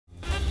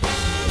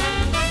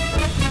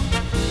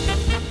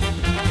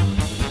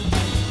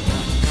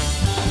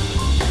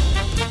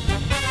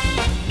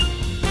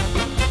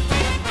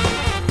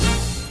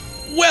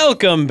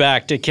Welcome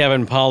back to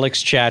Kevin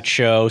Pollak's Chat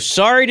Show.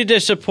 Sorry to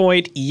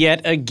disappoint yet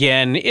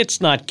again.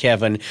 It's not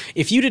Kevin.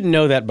 If you didn't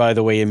know that, by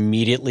the way,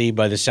 immediately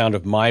by the sound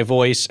of my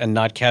voice and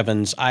not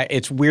Kevin's,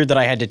 it's weird that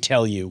I had to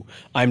tell you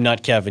I'm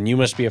not Kevin. You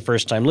must be a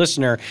first-time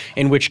listener,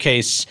 in which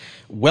case,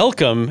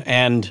 welcome,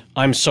 and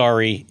I'm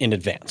sorry in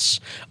advance.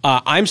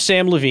 I'm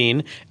Samm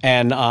Levine,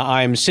 and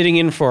I'm sitting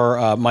in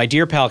for my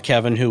dear pal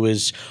Kevin, who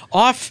is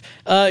off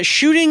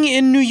shooting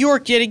in New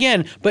York yet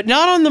again, but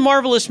not on The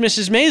Marvelous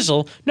Mrs.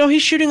 Maisel. No,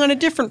 he's shooting on a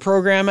different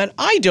program, and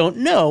I don't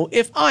know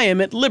if I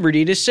am at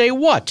liberty to say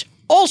what.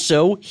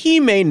 Also, he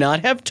may not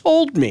have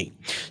told me.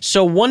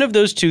 So one of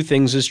those two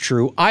things is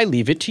true. I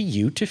leave it to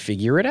you to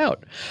figure it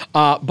out.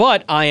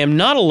 But I am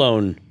not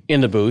alone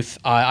in the booth.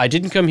 I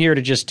didn't come here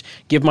to just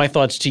give my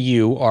thoughts to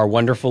you, our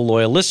wonderful,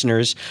 loyal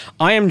listeners.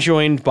 I am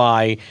joined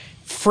by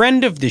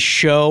friend of the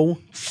show,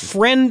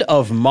 friend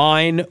of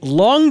mine,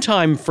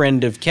 longtime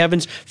friend of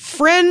Kevin's,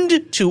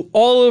 friend to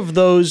all of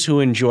those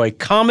who enjoy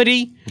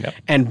comedy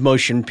and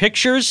motion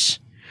pictures.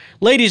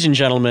 Ladies and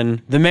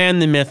gentlemen, the man,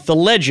 the myth, the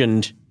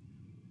legend,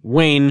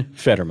 Wayne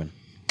Federman.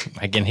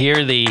 I can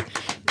hear the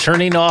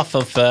turning off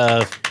of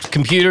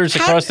computers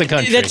across the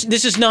country.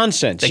 This is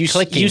nonsense.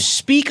 Clicking. You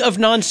speak of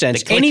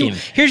nonsense. The clicking.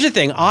 Here's the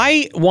thing.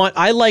 I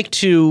like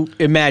to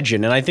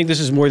imagine, and I think this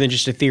is more than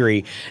just a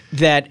theory,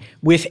 that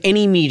with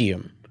any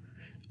medium,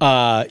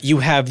 you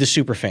have the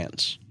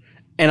superfans.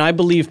 And I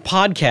believe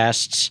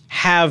podcasts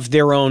have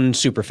their own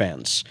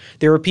superfans.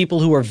 There are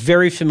people who are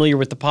very familiar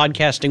with the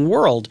podcasting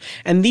world,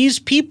 and these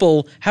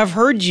people have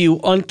heard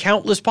you on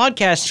countless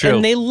podcasts, True.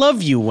 And they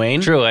love you, Wayne.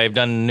 True, I've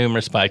done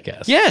numerous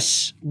podcasts.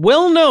 Yes,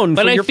 well known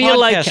for your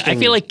podcasting I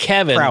feel like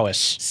Kevin,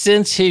 prowess.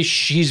 Since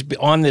she's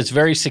on this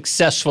very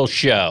successful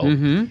show,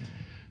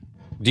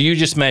 do you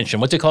just mention,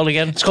 what's it called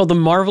again? It's called The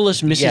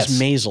Marvelous Mrs.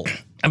 Maisel.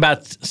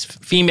 About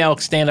female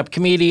stand-up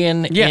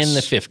comedian in the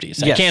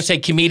 50s. I can't say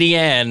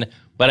comedian,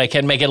 but I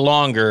can make it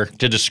longer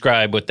to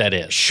describe what that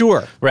is.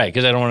 Sure. Right,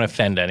 because I don't want to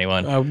offend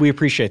anyone. We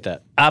appreciate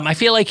that. I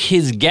feel like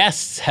his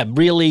guests have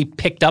really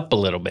picked up a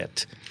little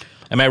bit.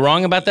 Am I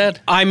wrong about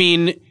that? I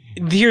mean,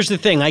 here's the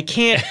thing. I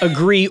can't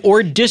agree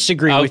or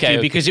disagree with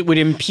you because it would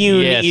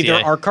impugn either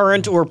our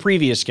current or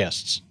previous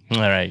guests. All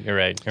right, you're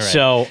right.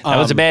 So that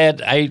was a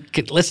bad.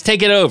 Let's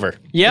take it over.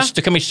 Yeah.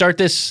 Can we start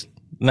this?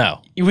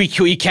 No. We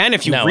can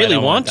if you really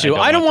want to.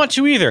 I don't want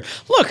to either.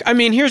 Look, I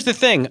mean, here's the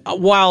thing.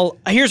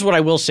 Here's what I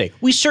will say.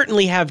 We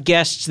certainly have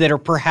guests that are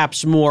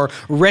perhaps more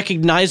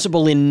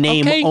recognizable in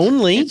name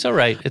only. It's all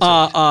right.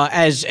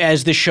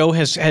 As the show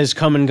has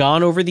come and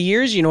gone over the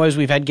years, as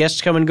we've had guests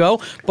come and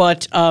go.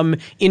 But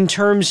in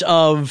terms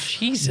of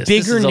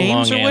bigger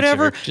names or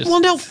whatever,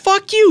 well, no,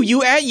 fuck you.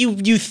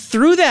 You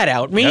threw that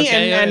at me,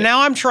 and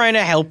now I'm trying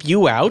to help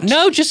you out.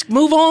 No, just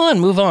move on.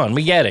 Move on.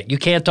 We get it. You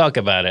can't talk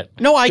about it.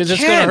 No, I can't. Because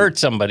it's going to hurt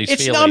somebody's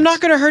feelings. I'm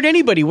not going to hurt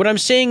anybody. What I'm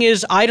saying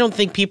is I don't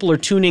think people are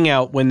tuning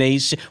out when they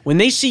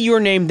see your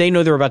name, they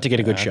know they're about to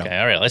get a good show.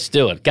 All right, let's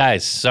do it.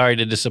 Guys, sorry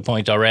to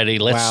disappoint already.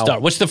 Let's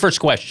start. What's the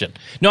first question?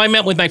 No, I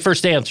meant with my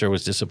first answer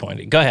was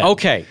disappointing. Go ahead.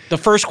 Okay, the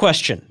first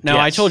question. Now,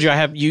 I told you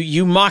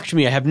you mocked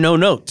me. I have no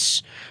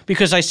notes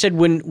because I said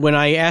when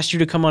I asked you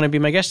to come on and be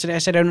my guest today, I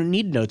said I don't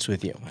need notes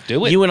with you.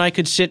 Do it. You and I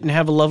could sit and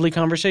have a lovely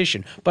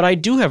conversation. But I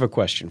do have a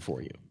question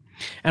for you.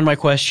 And my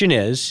question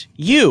is,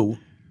 you,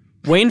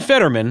 Wayne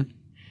Federman,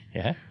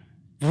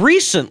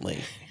 recently,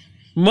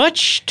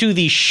 much to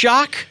the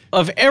shock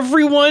of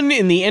everyone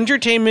in the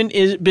entertainment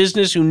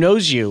business who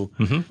knows you,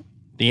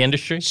 the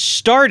industry,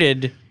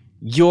 started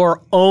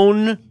your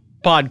own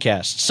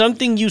podcast,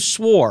 something you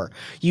swore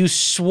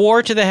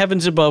to the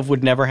heavens above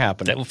would never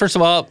happen. First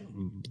of all,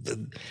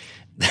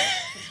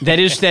 that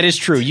is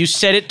true. You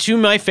said it to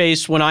my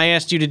face when I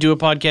asked you to do a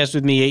podcast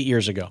with me 8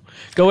 years ago.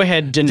 Go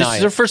ahead, deny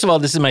it. First of all,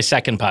 this is my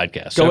second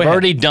podcast. I've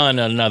already done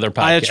another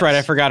podcast. That's right.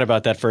 I forgot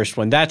about that first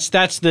one. That's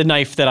the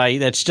knife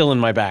that's still in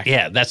my back.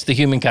 Yeah, that's the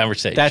human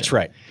conversation. That's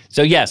right.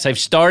 So yes, I've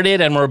started,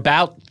 and we're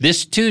about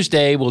this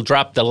Tuesday. We'll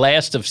drop the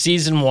last of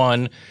season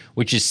 1,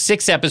 which is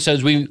 6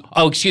 episodes. We're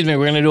going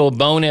to do a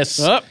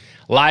bonus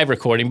live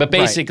recording, but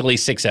basically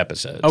 6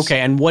 episodes. Okay,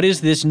 and what is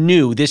this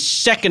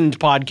second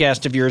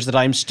podcast of yours that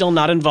I'm still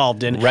not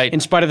involved in, in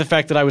spite of the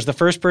fact that I was the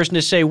first person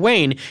to say,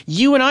 Wayne,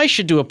 you and I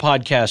should do a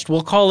podcast.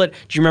 We'll call it,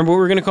 do you remember what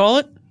we were going to call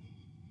it?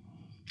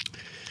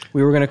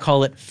 We were going to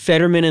call it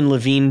Federman and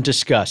Levine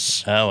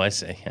Discuss. Oh, I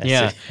see.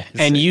 I see.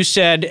 And you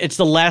said, it's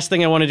the last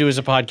thing I want to do as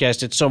a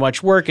podcast. It's so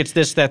much work. It's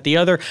this, that, the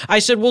other. I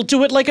said, we'll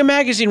do it like a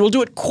magazine. We'll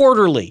do it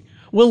quarterly.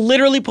 We'll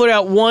literally put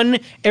out one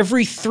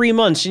every 3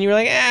 months. And you were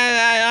like,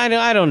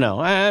 I don't know.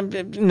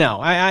 No,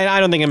 I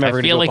don't think I'm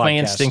ever going to do a podcast. I feel like my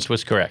instinct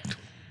was correct.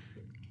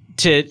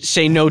 To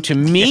say no to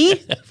me?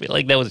 I feel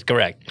like that was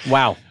correct.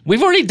 Wow.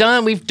 We've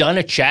done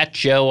a chat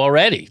show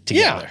already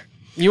together.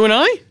 Yeah. You and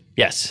I?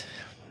 Yes.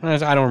 I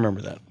don't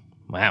remember that.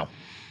 Wow.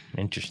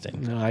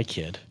 Interesting. No, I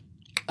kid.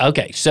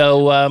 Okay,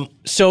 so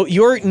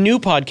your new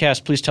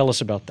podcast, please tell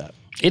us about that.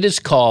 It is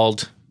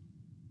called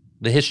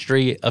The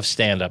History of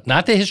Stand-Up.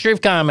 Not the history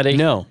of comedy.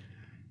 No.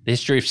 The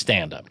history of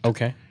stand-up.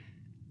 Okay.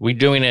 We're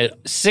doing a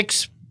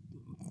 6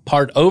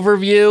 part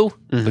overview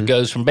that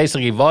goes from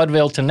basically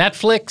vaudeville to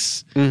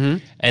Netflix.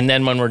 And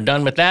then when we're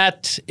done with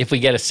that, if we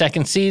get a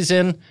second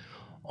season,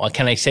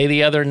 can I say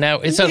the other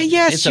now?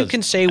 Yes, you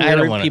can say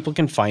where people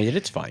can find it.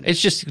 It's fine. It's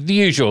just the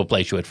usual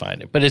place you would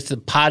find it. But it's the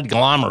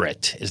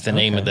Podglomerate is the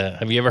name of the.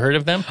 Have you ever heard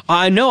of them?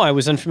 No, I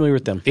was unfamiliar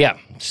with them. Yeah.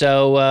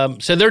 So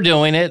they're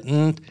doing it,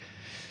 and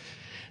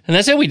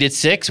that's it. We did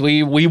 6.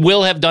 We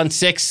will have done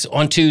 6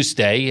 on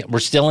Tuesday. We're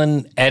still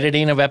in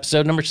editing of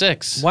episode number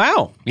 6.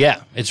 Wow.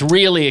 Yeah, it's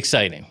really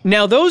exciting.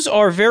 Now those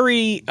are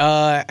very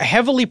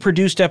heavily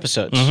produced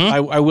episodes.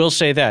 I will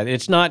say that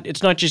it's not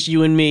just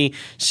you and me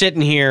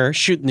sitting here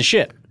shooting the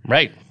shit.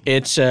 Right.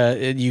 It's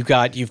you've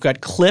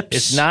got clips.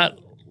 It's not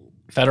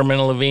Federman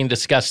and Levine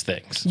discuss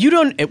things.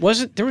 There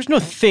was no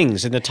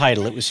things in the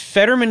title. It was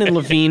Federman and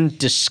Levine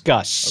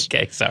discuss.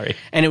 Okay, sorry.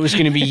 And it was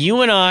going to be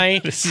you and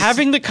I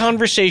having the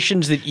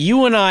conversations that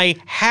you and I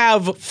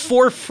have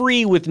for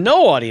free with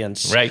no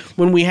audience. Right.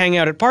 When we hang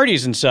out at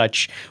parties and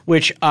such,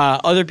 which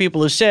other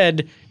people have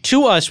said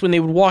to us when they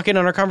would walk in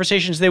on our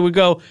conversations, they would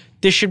go,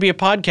 "This should be a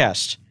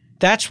podcast."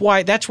 That's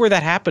where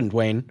that happened,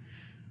 Wayne.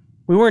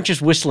 We weren't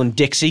just whistling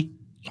Dixie.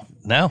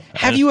 No.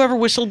 Have you ever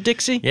whistled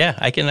Dixie? Yeah,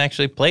 I can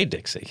actually play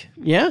Dixie.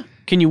 Yeah?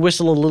 Can you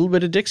whistle a little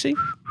bit of Dixie?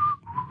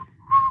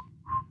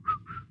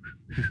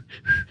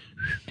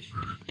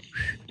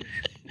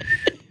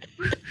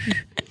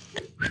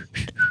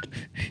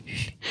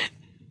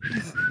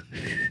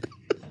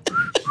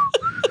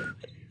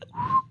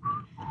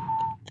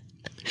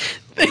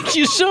 Thank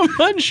you so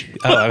much.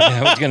 Oh,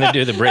 I was going to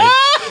do the break.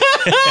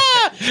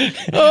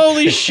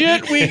 Holy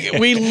shit,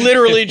 we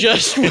literally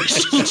just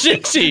whistled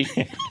Dixie.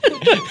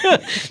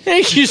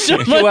 Thank you so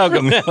much. You're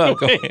welcome. You're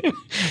welcome.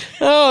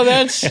 Oh,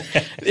 that's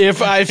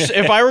if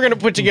I were going to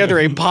put together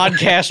a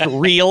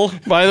podcast reel,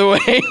 by the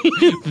way,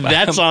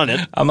 that's on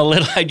it.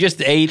 I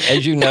just ate,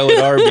 as you know, at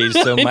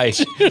Arby's, so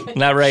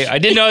not right. I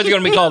didn't know I was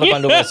going to be called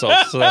upon to whistle,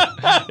 so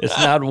it's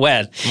not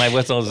wet. My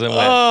whistle isn't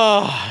wet.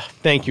 Oh,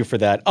 thank you for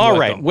that. All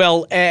right.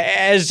 Well,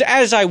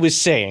 as I was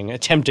saying,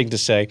 attempting to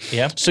say,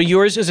 so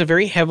yours is a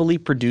very heavily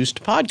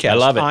produced podcast. I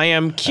love it. I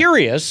am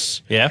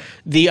curious.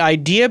 The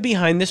idea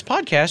behind this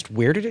podcast,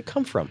 where did it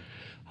come from?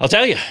 I'll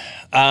tell you.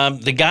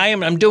 The guy,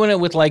 I'm doing it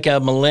with like a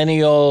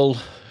millennial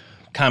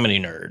comedy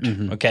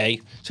nerd,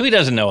 okay? So he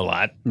doesn't know a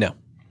lot. No.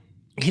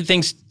 He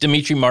thinks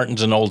Demetri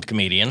Martin's an old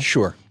comedian.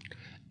 Sure.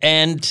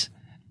 And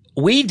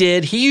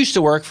he used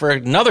to work for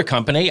another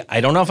company.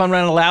 I don't know if I'm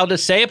not allowed to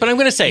say it, but I'm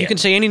going to say it. You can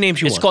say any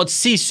names you want. It's called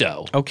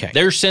CISO. Okay.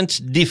 They're since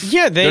they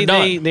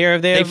folded.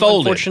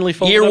 Unfortunately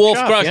folded.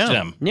 Earwolf crushed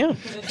them. Yeah.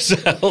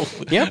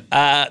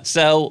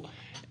 So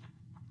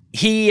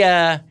he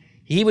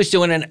was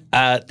doing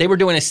they were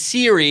doing a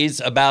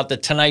series about the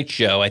Tonight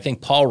Show. I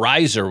think Paul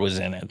Reiser was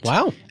in it.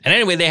 Wow. And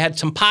anyway, they had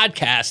some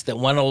podcasts that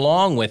went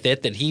along with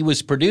it that he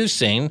was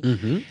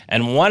producing.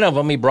 And one of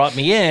them, he brought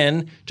me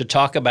in to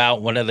talk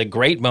about one of the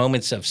great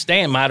moments of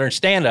modern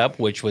stand-up,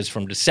 which was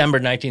from December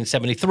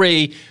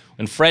 1973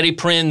 when Freddie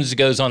Prinze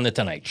goes on the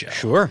Tonight Show.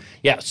 Sure.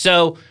 Yeah,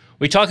 so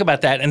we talk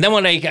about that. And then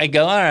when I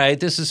go, all right,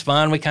 this is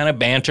fun. We kind of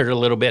bantered a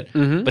little bit.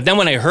 But then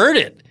when I heard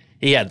it,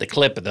 he had the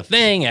clip of the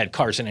thing, had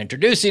Carson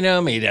introducing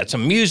him. He had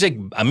some music,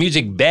 a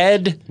music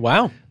bed.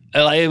 Wow.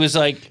 It was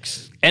like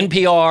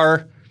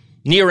NPR,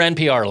 near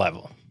NPR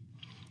level.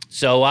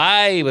 So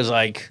I was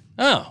like,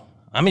 oh,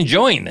 I'm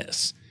enjoying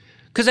this.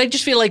 Because I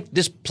just feel like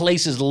this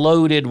place is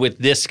loaded with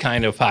this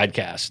kind of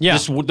podcast. Yeah.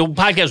 The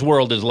podcast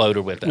world is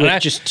loaded with it.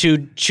 With just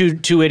two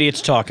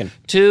idiots talking.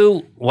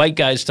 Two white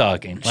guys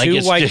talking.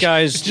 Two white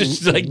guys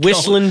just like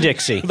whistling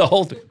Dixie. The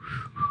whole thing.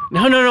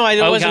 No,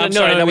 I wasn't. I'm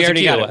sorry, no, we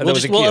already cue. got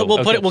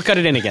it. We'll cut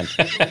it in again.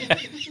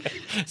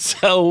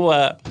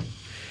 So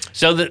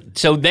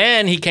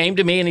then he came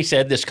to me and he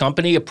said this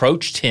company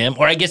approached him,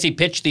 or I guess he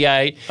pitched the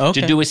idea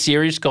to do a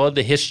series called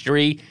The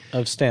History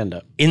of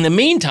Stand-Up. In the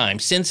meantime,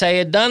 since I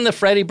had done the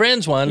Freddie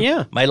Prinze one,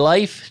 my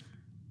life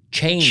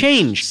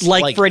changed.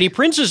 Like Freddie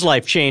Prinze's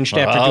life changed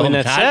after doing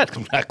that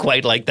set. Not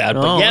quite like that,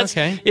 but yes,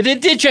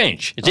 it did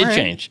change. It did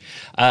change.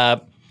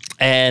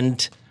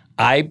 And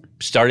I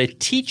started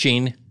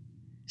teaching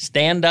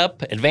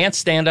stand-up, advanced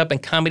stand-up,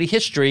 and comedy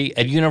history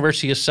at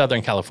University of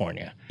Southern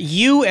California.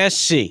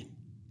 USC.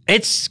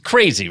 It's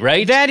crazy,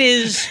 right? That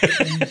is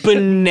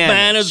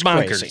bananas.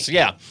 Bonkers. Crazy.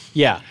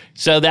 Yeah.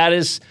 So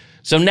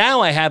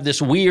now I have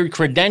this weird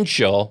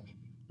credential.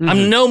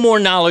 I'm no more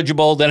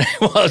knowledgeable than I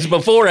was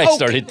before I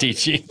started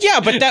teaching. Yeah,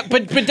 but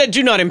that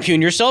do not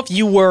impugn yourself.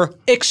 You were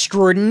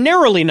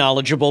extraordinarily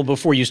knowledgeable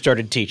before you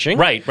started teaching.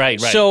 Right.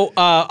 So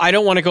I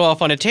don't want to go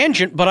off on a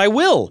tangent, but I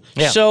will.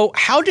 Yeah. So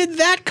how did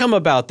that come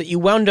about that you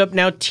wound up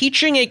now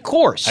teaching a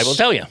course? I will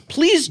tell you.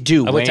 Please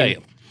do, I will tell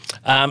you.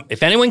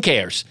 If anyone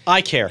cares.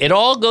 I care. It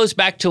all goes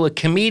back to a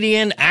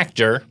comedian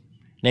actor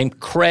named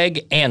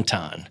Craig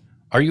Anton.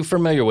 Are you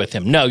familiar with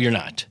him? No, you're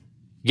not.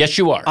 Yes,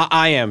 you are.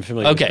 I am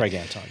familiar with Craig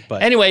Anton.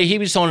 But anyway, he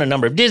was on a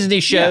number of Disney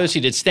shows.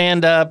 He did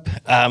stand-up.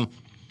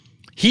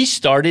 He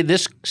started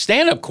this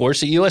stand-up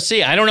course at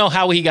USC. I don't know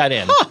how he got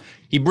in.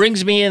 He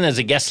brings me in as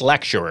a guest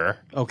lecturer.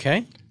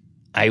 Okay.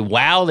 I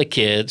wow the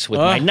kids with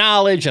my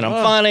knowledge, and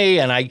I'm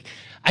funny, and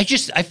I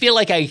feel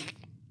like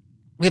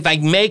if I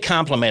may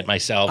compliment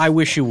myself. I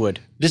wish you would.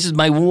 This is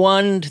my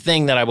one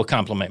thing that I will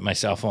compliment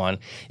myself on,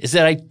 is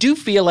that I do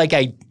feel like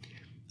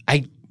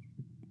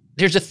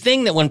there's a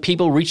thing that when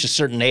people reach a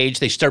certain age,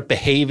 they start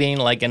behaving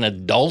like an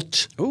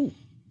adult. Ooh.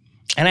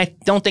 And I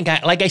don't think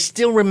I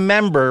still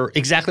remember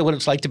exactly what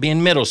it's like to be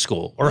in middle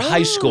school or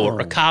high school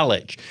or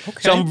college.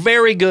 Okay. So I'm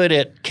very good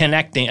at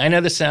connecting. I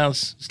know this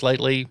sounds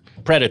slightly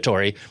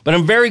predatory, but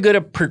I'm very good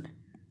at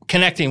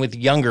connecting with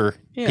younger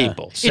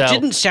people. So, it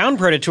didn't sound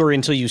predatory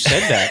until you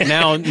said that.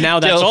 Now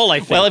that's all I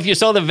think. Well, if you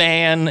saw the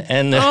van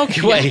and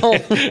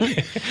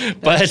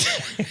but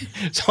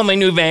saw my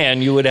new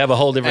van, you would have a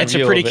whole different view.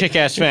 That's a pretty of it.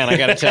 kick-ass van, I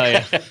got to tell you.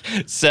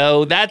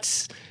 So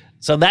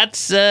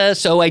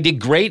I did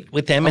great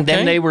with them, and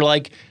then they were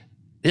like,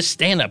 "This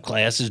stand-up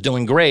class is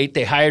doing great."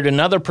 They hired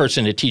another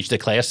person to teach the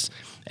class,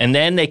 and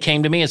then they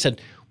came to me and said,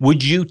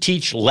 "Would you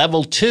teach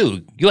level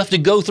 2? You have to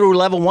go through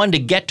level 1 to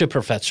get to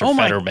Professor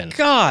Federman." Oh my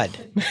God.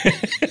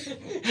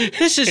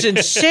 This is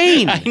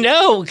insane. I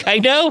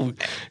know.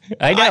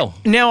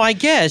 Now, I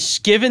guess,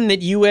 given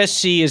that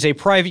USC is a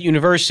private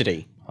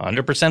university,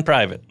 100%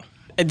 private.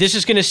 This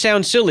is going to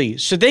sound silly,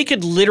 so they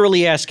could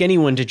literally ask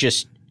anyone to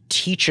just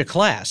teach a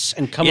class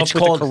and come up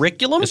with a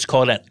curriculum? It's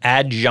called an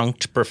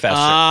adjunct professor.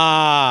 Okay.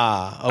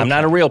 I'm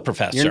not a real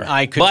professor.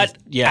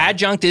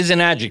 Adjunct is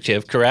an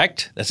adjective,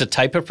 correct? That's a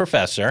type of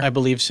professor. I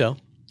believe so.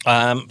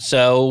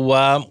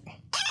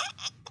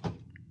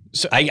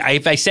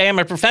 If I say I'm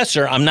a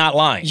professor, I'm not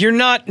lying. You're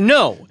not,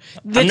 no.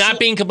 I'm not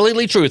being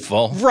completely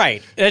truthful.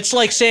 Right. It's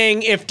like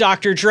saying if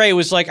Dr. Dre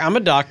was like, I'm a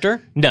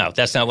doctor. No,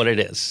 that's not what it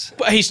is.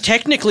 But he's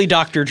technically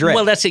Dr. Dre.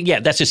 Well, that's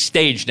a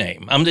stage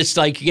name. I'm just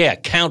like,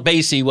 Count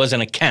Basie was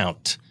an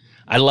account.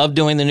 I love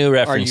doing the new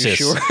references.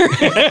 Are you sure?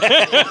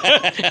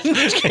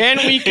 Can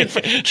we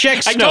check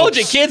Snopes? I told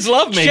you, kids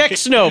love me. Check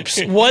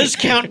Snopes. Was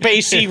Count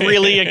Basie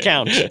really a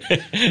count?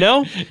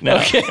 No? No.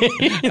 Okay.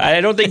 I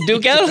don't think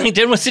Duke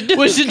Ellington was a Duke.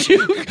 Was it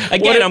Duke?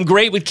 Again, I'm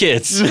great with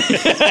kids.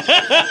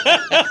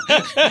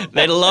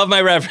 They love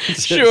my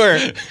references. Sure.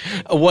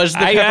 Was the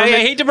peppermint... I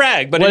hate to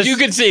brag, but as you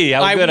can see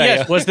how good I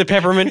am. Was the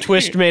peppermint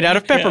twist made out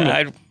of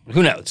peppermint?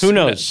 Who knows? Who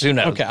knows? Who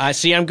knows? Okay, I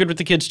see. I'm good with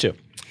the kids, too.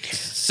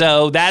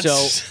 So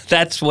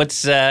that's what's.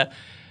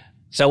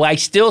 So I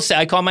still say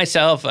I call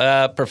myself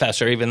a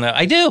professor, even though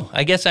I do.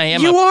 I guess I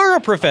am. You are a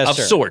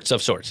professor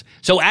of sorts.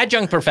 So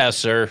adjunct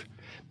professor,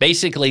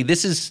 basically,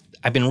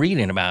 I've been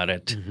reading about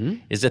it.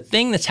 Is a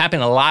thing that's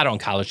happened a lot on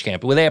college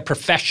campus where they have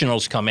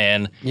professionals come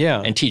in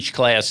and teach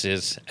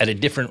classes at a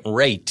different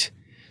rate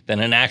than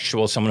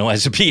someone who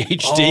has a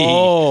PhD.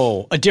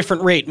 Oh, a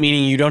different rate,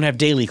 meaning you don't have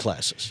daily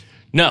classes.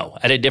 No,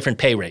 at a different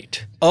pay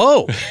rate.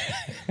 Oh.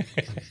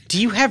 Do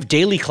you have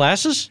daily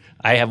classes?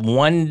 I have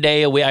 1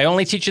 day a week. I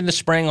only teach in the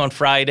spring on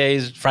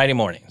Friday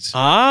mornings.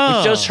 Ah.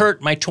 Which does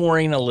hurt my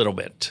touring a little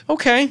bit.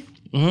 Okay.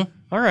 All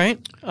right.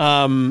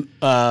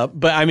 But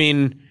I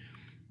mean,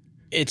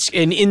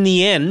 in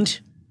the end,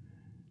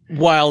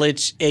 while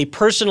it's a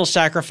personal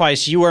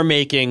sacrifice you are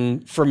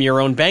making from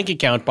your own bank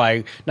account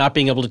by not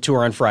being able to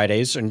tour on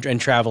Fridays and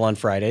travel on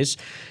Fridays,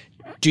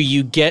 do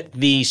you get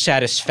the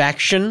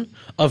satisfaction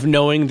of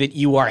knowing that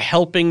you are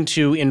helping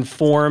to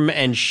inform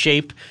and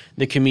shape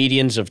the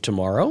comedians of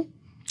tomorrow?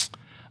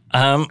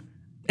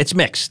 It's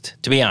mixed,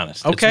 to be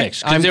honest. Okay.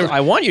 It's mixed.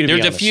 I want you to be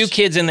honest. There's a few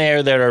kids in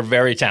there that are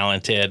very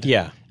talented.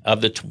 Yeah.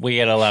 We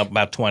had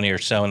about 20 or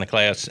so in the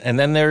class. And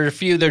then there are a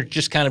few that are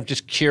just kind of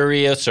just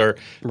curious or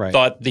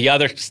thought the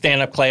other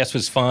stand-up class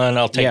was fun.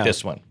 I'll take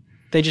this one.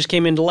 They just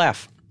came in to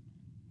laugh.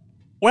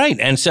 Right.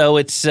 And so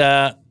it's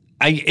not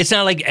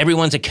like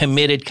everyone's a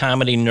committed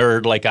comedy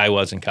nerd like I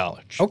was in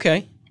college.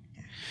 Okay.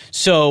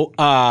 So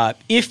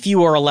if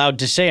you are allowed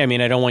to say, I mean,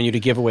 I don't want you to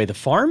give away the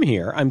farm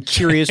here. I'm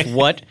curious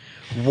what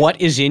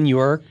is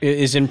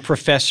in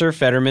Professor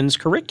Federman's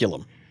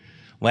curriculum.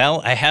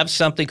 Well, I have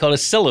something called a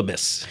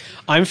syllabus.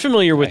 I'm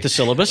familiar with the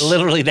syllabus.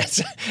 Literally,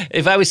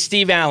 if I was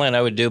Steve Allen,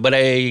 I would do, but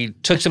I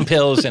took some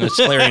pills and it's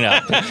clearing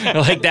up.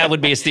 Like that would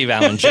be a Steve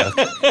Allen joke.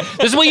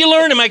 This is what you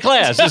learn in my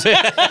class. I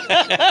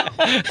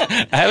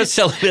have a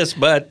syllabus,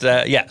 but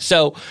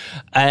So,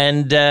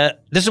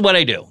 this is what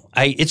I do.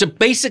 It's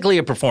basically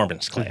a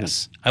performance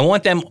class. I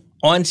want them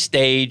on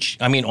stage,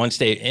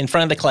 in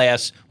front of the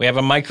class. We have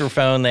a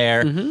microphone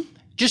there.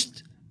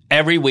 Just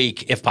every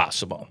week, if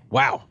possible.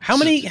 Wow. How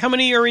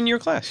many are in your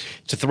class?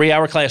 It's a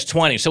 3-hour class,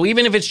 20. So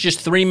even if it's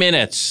just 3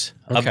 minutes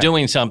of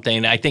doing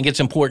something, I think it's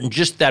important,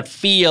 just that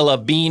feel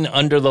of being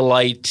under the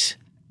light.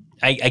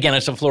 Again,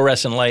 it's a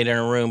fluorescent light in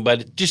a room,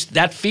 but just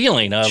that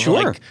feeling of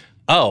like,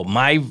 oh,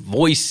 my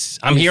voice,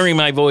 I'm hearing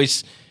my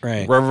voice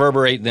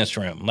reverberate in this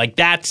room. Like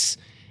that's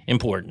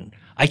important.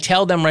 I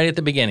tell them right at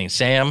the beginning,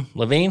 Samm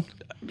Levine.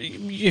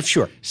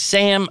 Sure.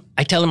 Sam,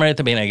 I tell them right at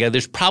the beginning, I go,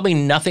 there's probably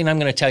nothing I'm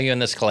going to tell you in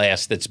this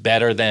class that's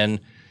better than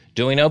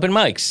doing open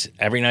mics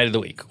every night of the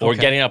week or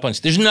getting up on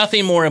stage. There's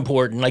nothing more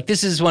important. Like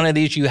this is one of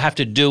these, you have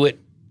to do it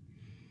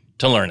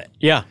to learn it.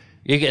 Yeah.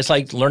 It's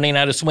like learning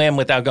how to swim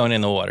without going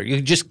in the water.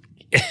 You just,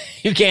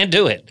 you can't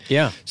do it.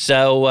 Yeah.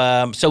 So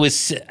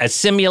as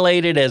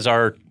simulated as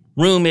our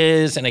room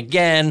is, and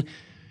again,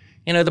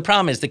 the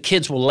problem is the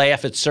kids will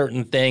laugh at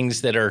certain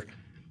things that are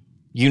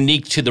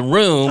unique to the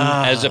room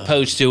as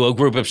opposed to a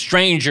group of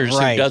strangers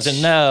who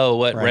doesn't know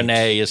what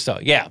Renee is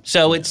talking. Yeah.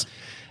 So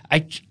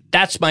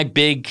that's my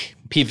big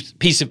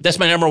that's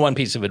my number one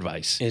piece of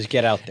advice. Is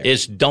get out there.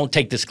 Is don't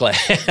take this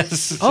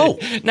class.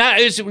 Now,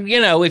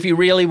 if you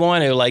really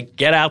want to,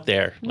 get out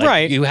there.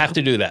 You have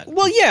to do that.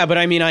 Well, yeah, but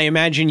I mean, I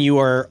imagine you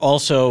are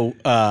also,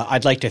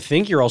 I'd like to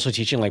think you're also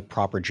teaching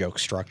proper joke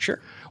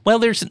structure. Well,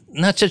 there's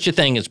not such a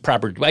thing as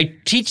proper. I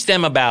teach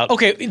them about.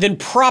 Okay, then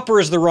proper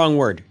is the wrong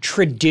word.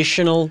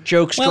 Traditional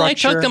joke structure. Well, I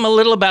taught them a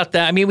little about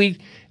that. I mean,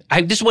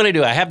 this is what I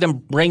do. I have them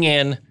bring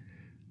in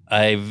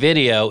a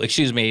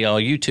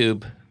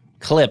YouTube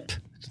clip.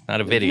 It's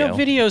not a video. No,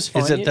 video's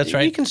fine. That's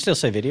right? You can still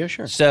say video,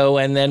 sure. So,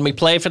 and then we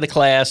play for the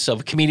class of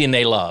a comedian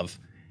they love.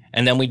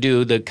 And then we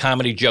do the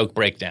comedy joke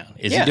breakdown.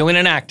 Is he doing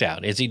an act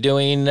out? Is he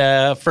doing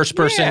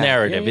first-person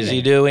narrative? Is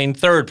he doing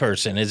third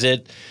person? Is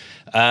it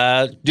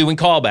doing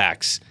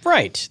callbacks?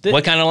 Right.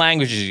 What kind of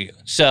language is he?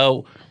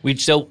 So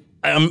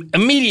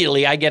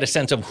immediately I get a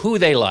sense of who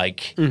they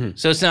like. Mm-hmm.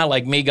 So it's not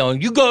like me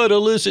going, you got to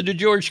listen to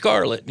George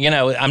Carlin.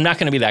 I'm not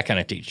going to be that kind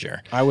of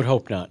teacher. I would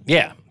hope not.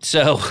 Yeah.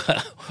 So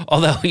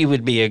although he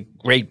would be a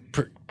great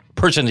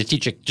person to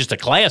teach just a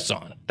class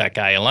on, that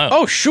guy alone.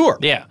 Oh, sure.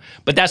 Yeah.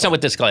 But that's not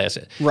what this class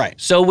is. Right.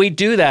 So we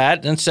do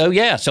that. And so,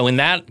 so in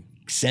that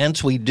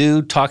sense, we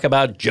do talk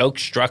about joke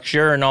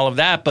structure and all of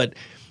that. But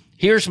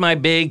here's my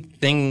big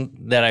thing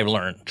that I've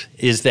learned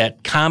is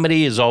that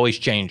comedy is always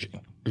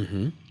changing.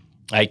 Mm-hmm.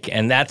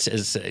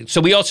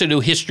 So we also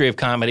do history of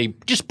comedy,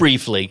 just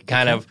briefly,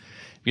 kind of.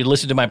 If you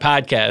listen to my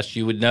podcast,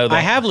 you would know that.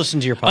 I have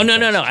listened to your podcast.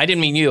 Oh, no. I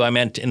didn't mean you. I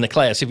meant in the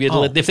class. If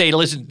they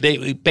listen,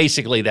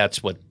 basically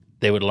that's what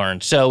they would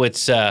learn. So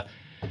it's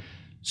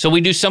so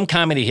we do some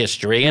comedy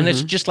history, and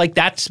it's just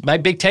that's my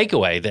big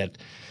takeaway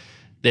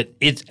that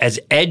it's as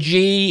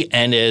edgy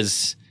and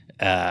as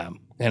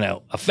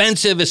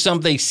offensive as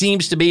something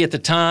seems to be at the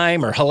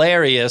time or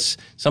hilarious,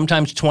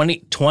 sometimes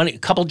 20 a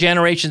couple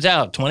generations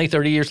out, 20,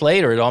 30 years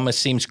later, it almost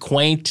seems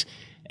quaint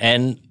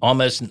and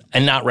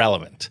not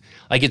relevant.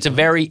 It's a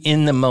very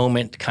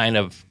in-the-moment kind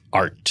of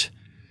art.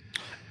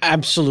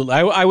 Absolutely.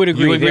 I would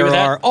agree. You agree with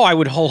that? I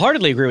would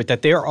wholeheartedly agree with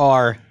that. There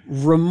are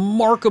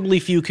remarkably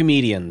few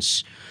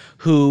comedians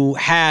who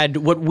had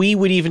what we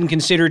would even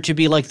consider to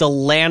be the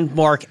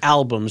landmark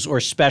albums or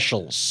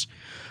specials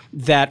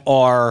that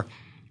are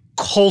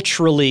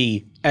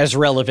culturally as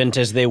relevant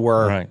as they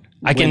were. Right.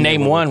 I can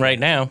name one right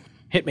now.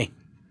 Hit me.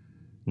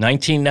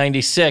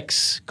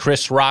 1996,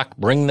 Chris Rock,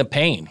 Bring the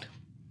Pain.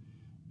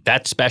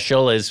 That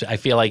special I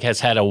feel has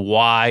had a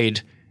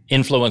wide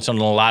influence on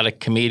a lot of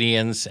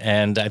comedians,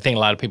 and I think a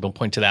lot of people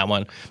point to that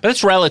one. But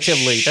it's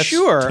relatively, that's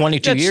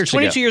 22 years ago.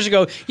 22 years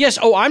ago. Yes.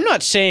 Oh, I'm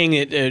not saying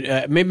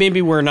it,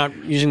 maybe we're not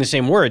using the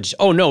same words.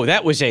 Oh, no,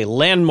 that was a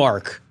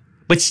landmark.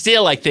 But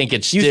still, I think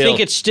it's still... You think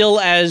it's still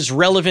as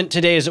relevant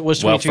today as it was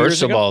 22 years ago? Well,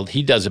 first of all,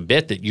 he does a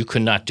bit that you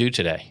could not do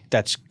today.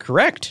 That's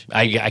correct.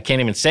 I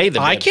can't even say the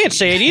bit. I can't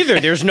say it either.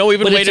 There's no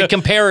even but way it's a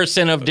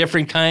comparison of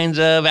different kinds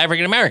of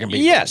African-American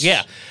people. Yes.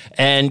 Yeah.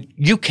 And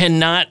you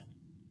cannot...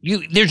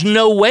 There's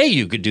no way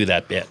you could do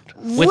that bit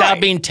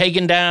without being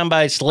taken down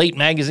by Slate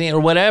magazine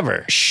or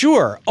whatever.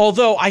 Sure.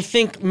 Although I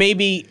think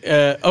maybe,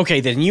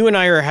 then you and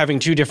I are having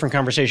two different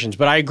conversations,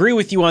 but I agree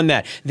with you on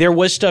that. There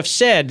was stuff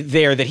said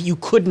there that you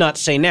could not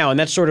say now, and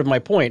that's sort of my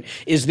point,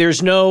 is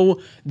there's no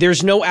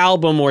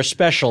album or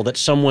special that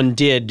someone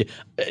did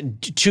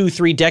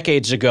 2-3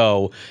 decades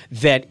ago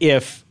that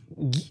if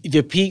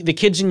the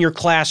kids in your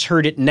class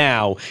heard it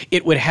now,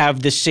 it would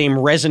have the same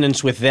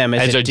resonance with them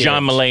as a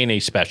John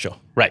Mulaney special.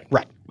 Right.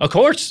 Of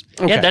course.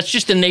 Okay. Yeah, that's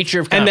just the nature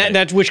of comedy. And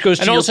that which goes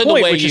to your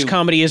point, which is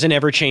comedy is an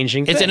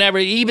ever-changing thing.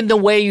 Even the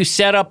way you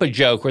set up a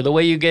joke or the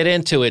way you get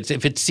into it,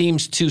 if it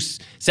seems to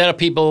set up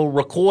people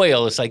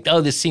recoil, it's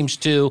this seems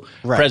too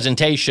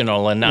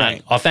presentational and not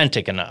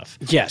authentic enough.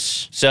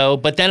 Yes. So,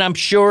 but then I'm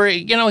sure,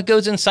 it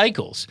goes in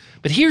cycles.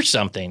 But here's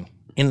something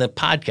in the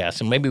podcast,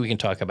 and maybe we can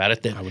talk about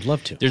it. That I would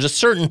love to. There's a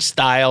certain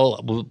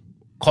style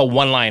called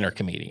one-liner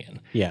comedian.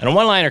 Yeah. And a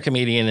one-liner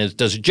comedian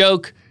does a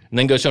joke, and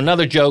then goes to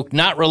another joke,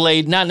 not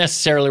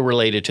necessarily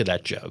related to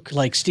that joke.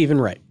 Like Stephen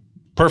Wright.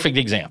 Perfect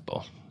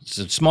example. It's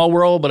a small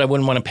world, but I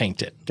wouldn't want to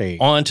paint it. There you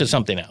go. On to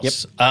something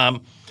else.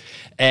 Yep.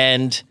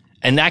 And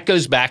that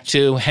goes back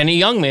to Henny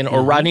Youngman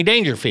or Rodney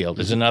Dangerfield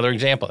is another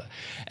example.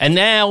 And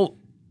now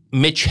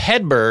Mitch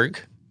Hedberg,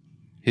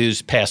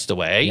 who's passed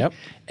away,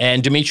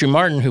 and Dimitri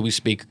Martin, who we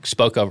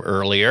spoke of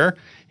earlier,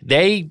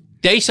 they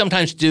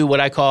sometimes do what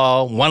I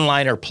call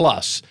one-liner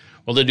plus.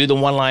 Well, they do the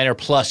one-liner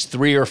plus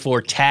 3 or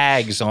 4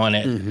 tags on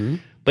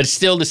it, but it's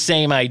still the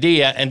same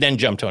idea, and then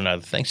jump to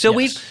another thing. So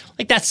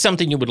that's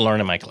something you would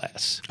learn in my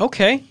class.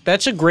 Okay,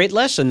 that's a great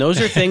lesson. Those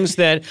are things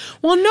that,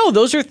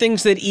 those are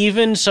things that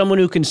even someone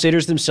who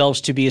considers themselves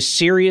to be a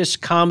serious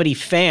comedy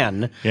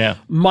fan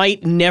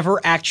might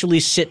never actually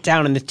sit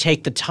down and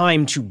take the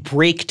time to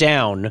break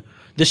down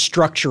the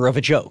structure of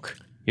a joke.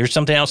 Here's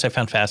something else I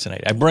found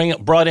fascinating. I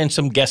brought in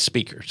some guest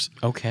speakers.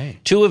 Okay.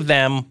 2 of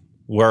them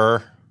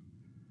were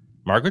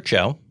Margaret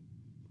Cho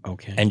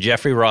and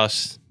Jeffrey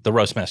Ross, the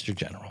Roastmaster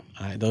General.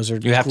 Those are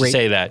You have great. to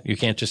say that. You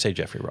can't just say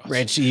Jeffrey Ross.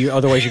 Right, so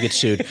otherwise you get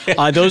sued.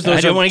 Those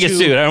I don't want to get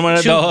sued. I don't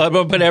want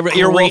to put every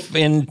earwolf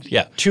in.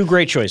 Yeah. Two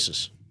great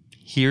choices.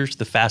 Here's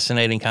the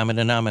fascinating common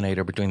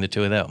denominator between the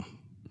two of them.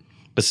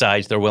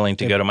 Besides, they're willing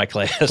to go to my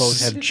class.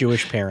 Both have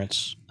Jewish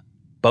parents.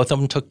 Both of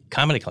them took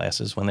comedy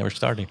classes when they were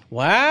starting.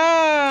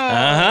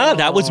 Wow.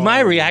 That was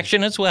my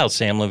reaction as well,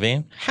 Samm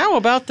Levine. How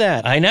about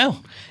that? I know.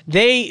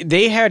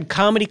 They had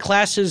comedy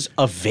classes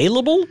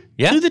available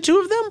to the two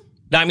of them?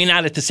 I mean,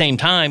 not at the same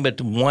time, but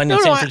one in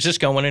San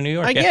Francisco, one in New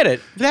York. I get it.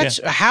 That's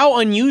how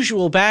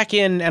unusual back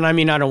in, and I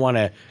mean, I don't want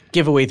to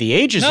give away the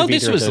ages of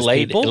either of those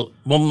people.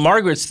 Well,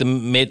 Margaret's the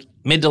mid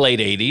to late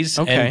 80s.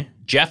 Okay. And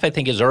Jeff, I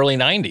think, is early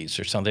 90s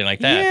or something like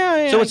that.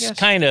 Yeah, so it's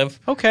kind of,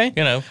 25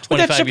 But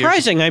that's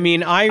surprising. years. I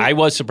mean, I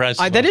was surprised.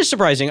 That is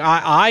surprising.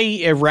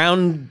 I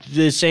around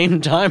the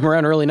same time,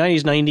 around early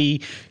 90s,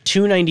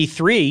 92,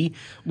 93,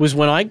 was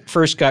when I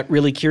first got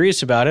really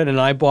curious about it, and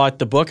I bought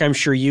the book. I'm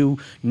sure you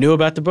knew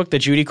about the book, the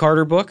Judy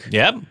Carter book.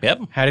 Yep.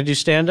 How to Do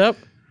Stand-Up.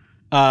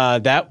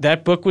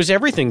 That book was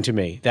everything to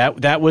me.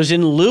 That was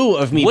in lieu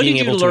of me being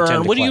able to attend a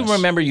class. What do you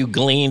remember you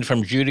gleaned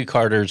from Judy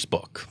Carter's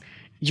book?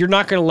 You're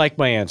not going to like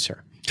my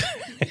answer.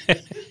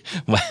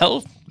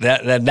 Well,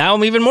 now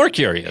I'm even more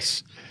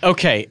curious.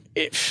 Okay.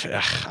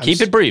 Keep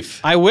it brief.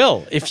 I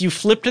will. If you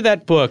flip to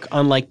that book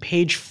on like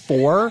page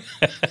 4,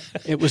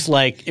 it was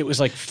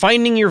like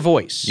finding your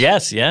voice.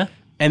 Yes, yeah.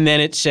 And then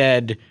it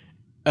said,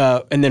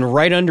 and then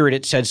right under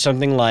it said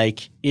something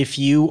like, if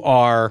you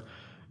are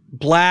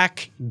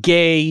black,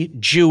 gay,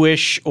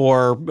 Jewish,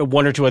 or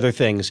one or two other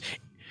things,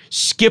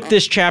 skip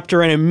this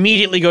chapter and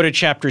immediately go to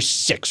chapter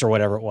 6 or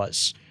whatever it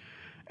was.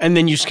 And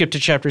then you skip to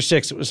chapter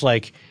 6. It was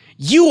like,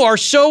 you are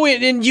so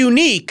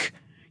unique.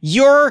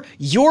 Your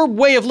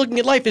way of looking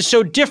at life is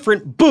so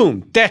different.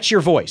 Boom, that's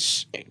your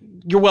voice.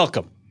 You're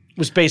welcome.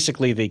 Was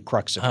basically the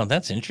crux of it. Oh,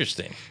 that's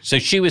interesting. So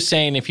she was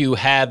saying if you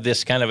have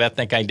this kind of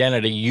ethnic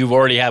identity, you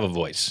already have a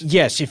voice.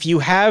 Yes, if you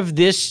have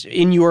this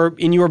in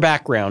your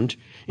background,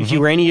 if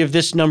you are any of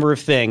this number of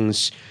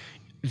things,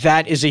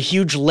 that is a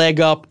huge leg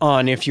up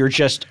on if you're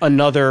just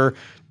another,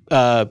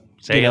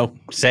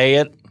 say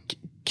it.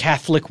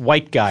 Catholic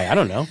white guy. I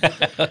don't know.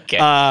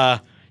 Okay.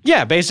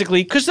 Yeah,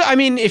 basically, because I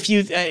mean, if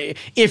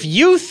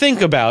you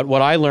think about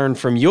what I learned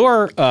from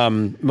your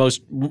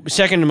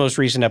second to most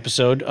recent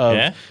episode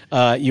of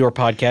your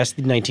podcast,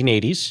 the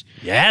 1980s.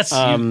 Yes.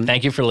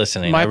 Thank you for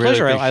listening. My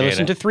pleasure. Really I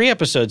listened to 3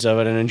 episodes of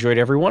it and enjoyed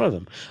every one of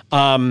them.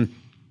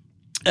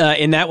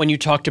 In that one, you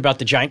talked about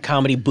the giant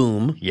comedy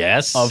boom of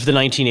the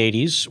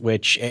 1980s,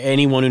 which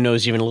anyone who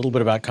knows even a little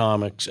bit about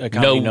comedy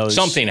knows.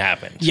 Something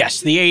happened.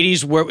 Yes, the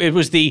 80s, where it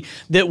was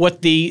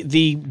what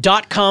the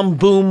 .com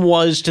boom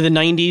was to the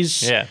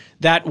 90s. Yeah.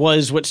 That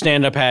was what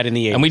stand-up had in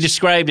the 80s. And we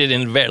described it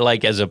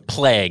as a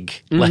plague.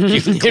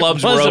 Like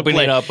clubs were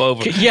opening up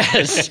over.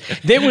 Yes.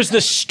 There was the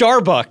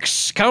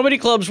Starbucks. Comedy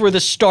clubs were the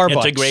Starbucks.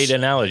 It's a great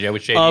analogy. I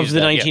wish I'd of used the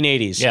that.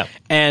 1980s. Yeah.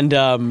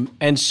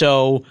 And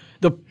so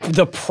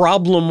the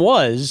problem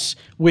was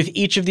with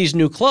each of these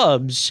new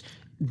clubs,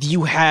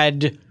 you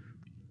had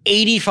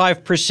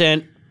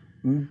 85%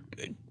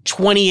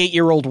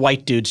 28-year-old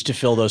white dudes to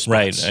fill those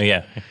spots. Right.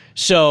 Yeah.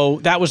 So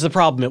that was the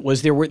problem. It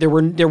was there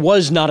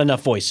was not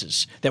enough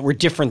voices that were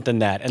different than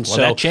that. And so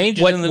that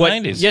changes in the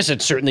 90s. Yes,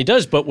 it certainly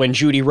does. But when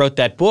Judy wrote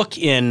that book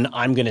in,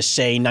 I'm going to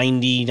say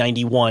 90,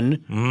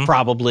 91,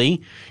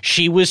 probably,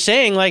 she was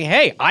saying like,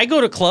 hey, I go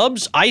to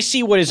clubs. I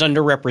see what is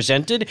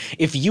underrepresented.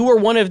 If you are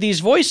one of these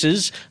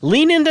voices,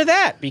 lean into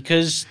that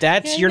because people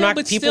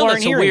aren't hearing that.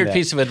 It's a weird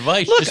piece of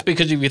advice. Look, just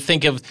because if you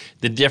think of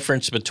the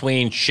difference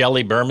between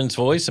Shelley Berman's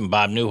voice and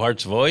Bob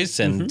Newhart's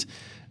voice and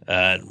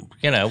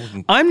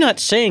I'm not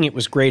saying it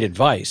was great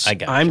advice.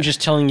 I'm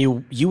just telling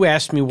you. You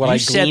asked me what I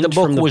gleaned from the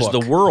book. You said the book was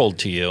the world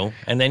to you,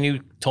 and then you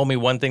told me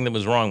one thing that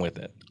was wrong with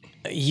it.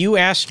 You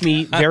asked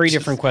me very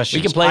different questions.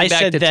 We can play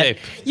back the tape.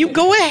 You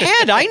go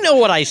ahead. I know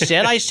what I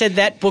said. I said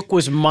that book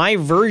was my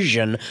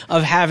version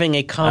of having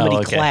a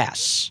comedy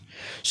class.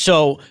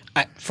 So,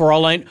 for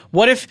all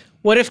what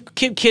if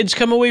kids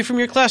come away from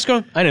your class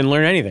going, I didn't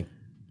learn anything?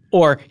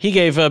 Or he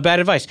gave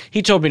bad advice.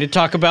 He told me to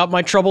talk about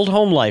my troubled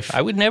home life.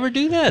 I would never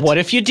do that. What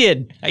if you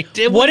did? I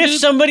did. What if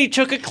somebody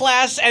took a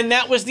class and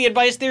that was the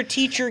advice their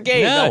teacher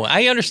gave? No,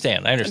 I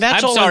understand. That's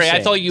I'm sorry.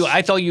 I'm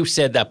I thought you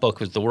said that book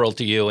was the world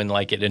to you and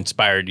like it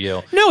inspired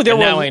you. No, there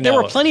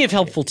were plenty of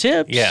helpful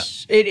tips. Yeah.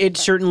 It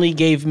certainly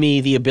gave me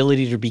the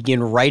ability to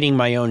begin writing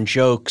my own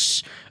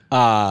jokes.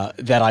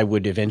 That I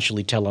would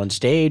eventually tell on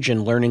stage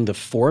and learning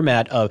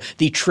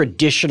the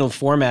traditional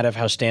format of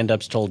how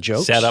stand-ups told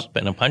jokes. Set up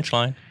and a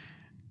punchline.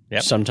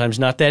 Yep. Sometimes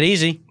not that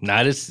easy.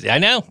 I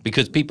know,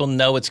 because people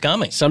know it's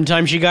coming.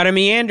 Sometimes you got to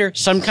meander.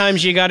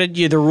 Sometimes you got to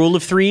do the rule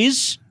of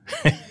threes.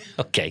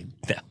 Okay.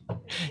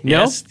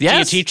 Yes. Do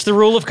you teach the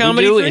rule of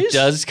comedy freeze? It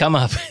does come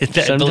up.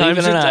 Believe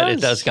it or not,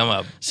 it does come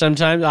up.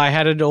 Sometimes I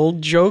had an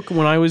old joke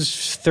when I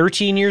was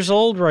 13 years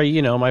old where,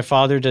 my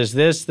father does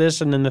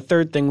this, and then the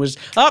third thing was,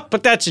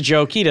 but that's a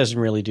joke. He doesn't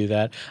really do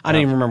that. I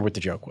don't even remember what the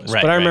joke was.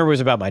 But I remember it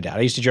was about my dad.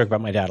 I used to joke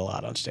about my dad a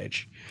lot on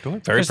stage.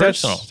 Very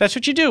personal. That's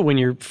what you do when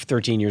you're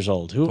 13 years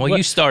old.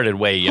 You started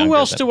way younger.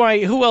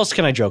 Who else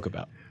can I joke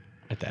about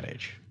at that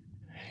age?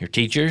 Your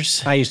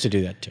teachers? I used to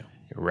do that too.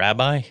 Your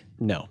rabbi?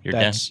 No. My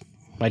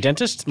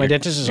dentist? My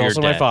dentist is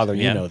also my father.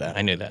 Yeah, you know that.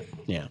 I knew that.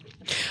 Yeah.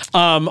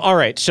 All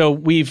right.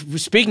 So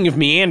speaking of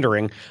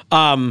meandering,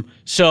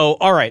 so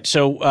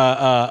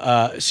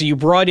you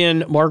brought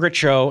in Margaret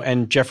Cho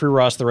and Jeffrey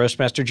Ross, the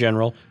Roastmaster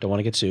General, don't want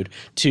to get sued,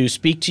 to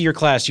speak to your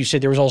class. You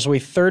said there was also a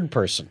third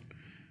person,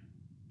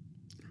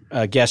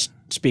 a guest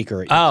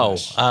speaker at your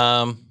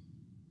class.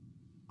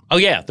 Oh,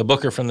 yeah, the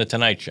booker from The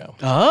Tonight Show.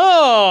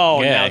 Oh,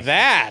 now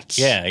that.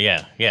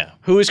 Yeah.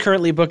 Who is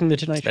currently booking The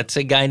Tonight Show? That's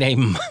a guy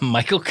named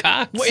Michael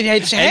Cox. Believe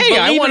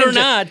it or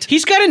not,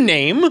 he's got a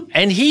name.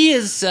 And he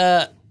is,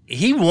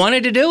 he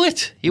wanted to do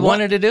it.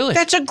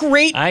 That's a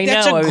great,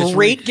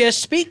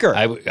 guest speaker.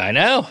 I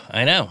know.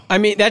 I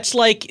mean, that's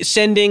like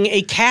sending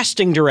a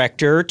casting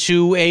director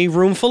to a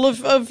room full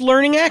of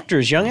learning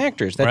actors, young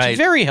actors. That's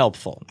very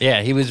helpful.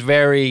 Yeah, he was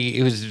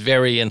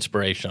very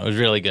inspirational. It was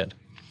really good.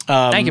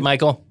 Thank you,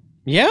 Michael.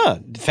 Yeah,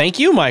 thank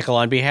you, Michael,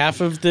 on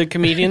behalf of the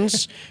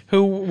comedians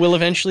who will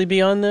eventually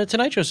be on the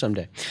Tonight Show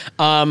someday.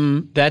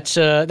 That's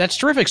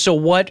terrific. So,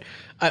 what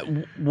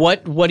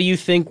do you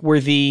think were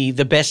the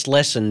best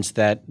lessons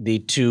that the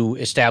two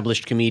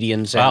established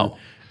comedians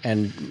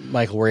and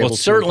Michael were able to? Well,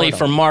 certainly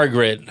from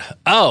Margaret.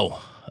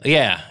 Oh.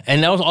 Yeah,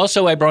 and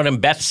also I brought in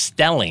Beth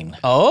Stelling.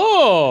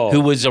 Oh,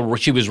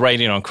 she was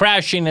writing on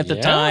Crashing at the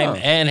time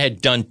and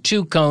had done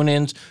 2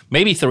 Conans,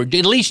 maybe 3,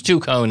 at least 2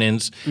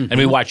 Conans, and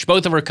we watched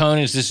both of her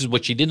Conans. This is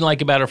what she didn't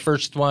like about her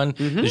first one.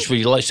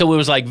 So it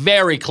was like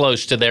very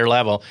close to their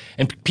level,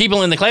 and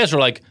people in the class were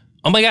like,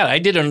 "Oh my God, I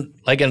did an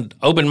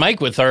open mic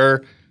with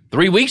her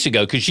 3 weeks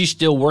ago," because she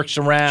still works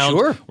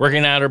around,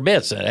 working out her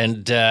bits,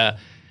 and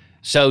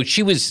so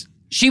she was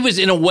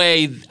in a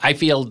way I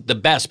feel the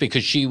best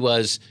because she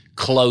was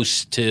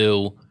close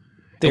to.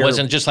 It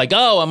wasn't just like,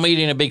 I'm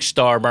meeting a big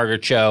star,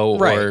 Margaret Cho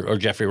or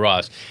Jeffrey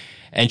Ross.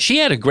 And she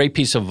had a great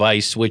piece of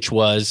advice, which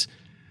was,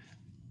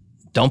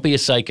 don't be a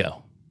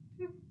psycho.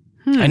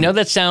 I know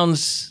that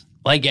sounds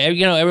like,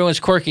 everyone's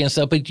quirky and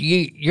stuff, but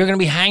you're going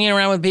to be hanging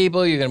around with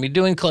people. You're going to be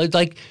doing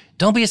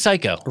don't be a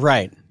psycho.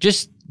 Right.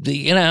 Just,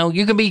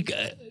 you can be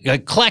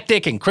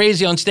eclectic and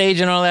crazy on stage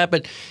and all that,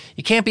 but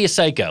you can't be a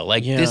psycho.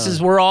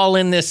 We're all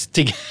in this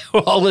together.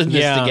 We're all in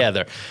this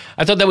together.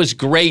 I thought that was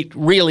great,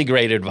 really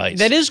great advice.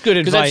 That is good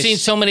advice. Because I've seen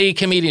so many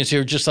comedians who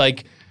are just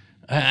like,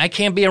 I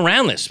can't be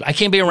around this. I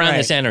can't be around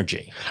this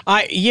energy.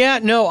 Do you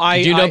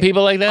know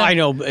people like that? I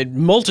know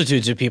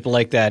multitudes of people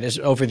like that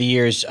over the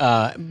years.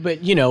 But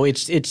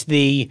it's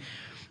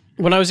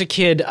when I was a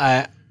kid,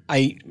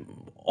 I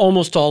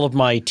almost all of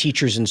my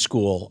teachers in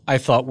school I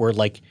thought were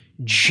like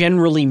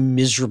generally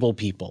miserable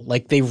people.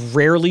 Like they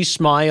rarely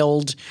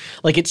smiled.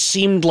 Like it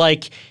seemed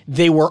like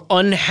they were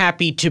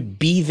unhappy to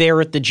be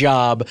there at the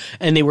job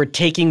and they were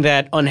taking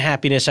that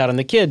unhappiness out on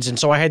the kids. And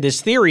so I had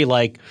this theory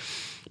like,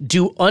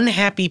 do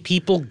unhappy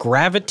people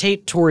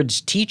gravitate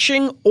towards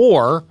teaching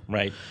or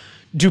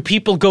do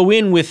people go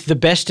in with the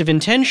best of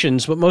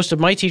intentions? But most of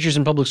my teachers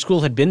in public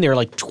school had been there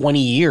like 20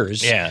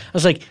 years. Yeah. I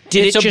was like,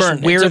 did it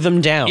just wear them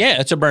down?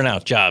 Yeah, it's a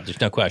burnout job. There's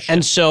no question.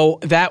 And so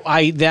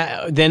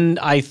then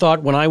I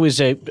thought when I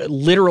was a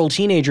literal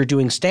teenager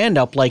doing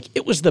stand-up, like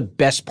it was the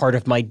best part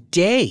of my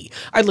day.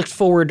 I looked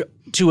forward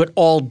to it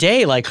all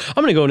day. Like,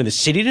 I'm going to go into the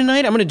city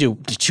tonight. I'm going to do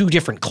 2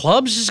 different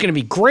clubs. This is going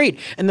to be great.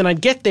 And then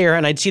I'd get there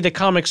and I'd see the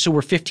comics who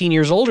were 15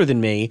 years older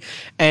than me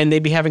and they'd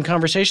be having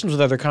conversations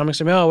with other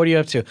comics. I'm like, what are you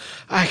up to?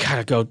 I got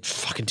to go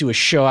fucking do a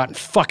show out in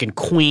fucking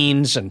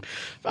Queens and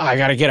I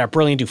got to get up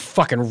early and do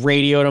fucking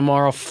radio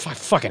tomorrow. I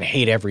fucking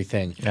hate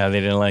everything. Yeah, they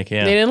didn't like it.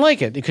 Yeah. They didn't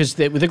like it because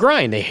with the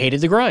grind, they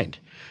hated the grind.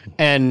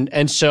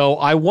 And so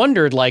I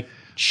wondered like,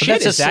 shit,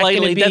 that's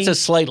a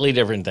slightly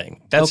different thing.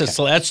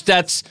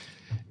 That's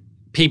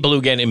people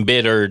who get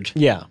embittered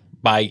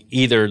by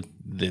either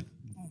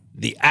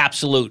the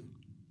absolute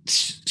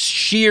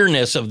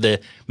sheerness of the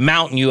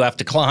mountain you have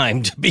to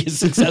climb to be a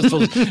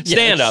successful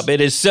stand-up.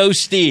 It is so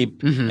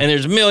steep, and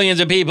there's millions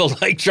of people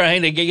like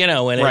trying to get,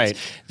 and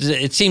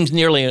it seems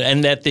nearly,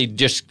 and that they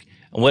just,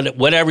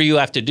 whatever you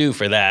have to do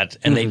for that,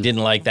 and they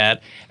didn't like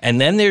that. And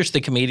then there's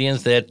the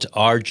comedians that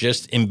are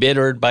just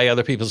embittered by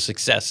other people's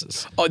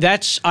successes. Oh,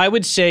 that's, I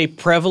would say,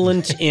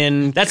 prevalent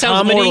in that sounds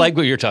comedy, more like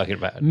what you're talking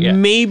about. Yeah.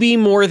 Maybe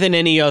more than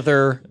any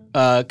other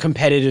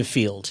competitive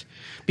field,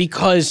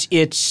 because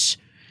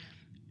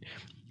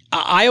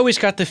I always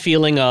got the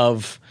feeling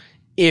of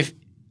if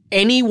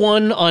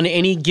anyone on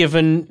any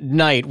given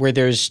night where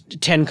there's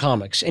 10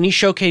 comics, any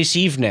showcase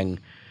evening,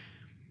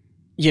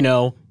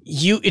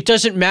 it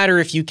doesn't matter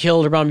if you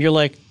killed or bombed. You're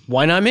like,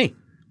 why not me?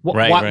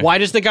 Why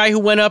does the guy who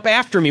went up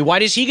after me, why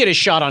does he get a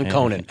shot on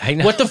Conan? I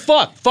know. What the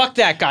fuck? Fuck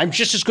that guy. I'm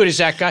just as good as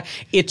that guy.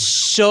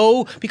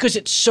 Because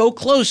it's so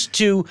close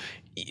to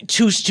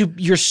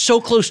you're so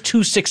close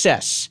to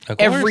success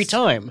every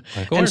time.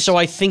 And so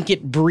I think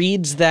it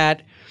breeds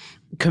that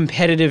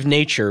competitive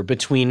nature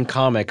between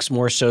comics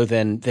more so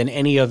than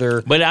any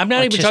other. But I'm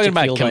not even talking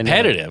about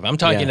competitive. I'm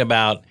talking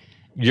about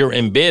you're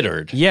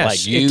embittered.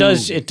 Yes, like it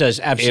does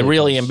absolutely. It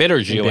really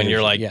embitters you, and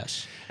you're like,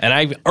 yes. And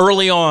I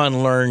early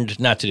on learned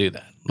not to do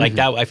that. Like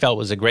that, I felt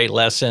was a great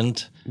lesson.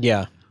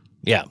 Yeah.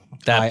 Yeah.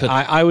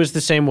 I was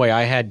the same way.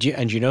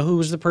 And you know who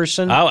was the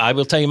person? Oh, I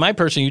will tell you my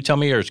person. You tell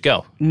me yours.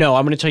 Go. No,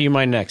 I'm going to tell you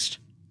mine next.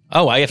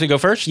 Oh, I have to go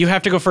first? You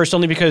have to go first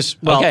only because,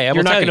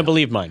 you're not going to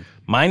believe mine.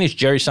 Mine is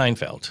Jerry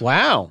Seinfeld.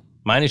 Wow.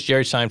 Mine is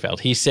Jerry Seinfeld.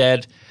 He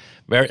said,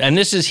 and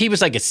he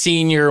was like a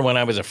senior when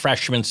I was a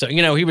freshman. So, he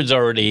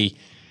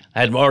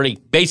had already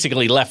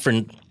basically left for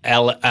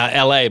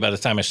L.A. by the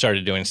time I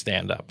started doing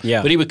stand-up.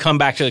 Yeah. But he would come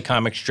back to the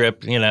comic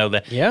strip,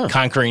 the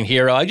conquering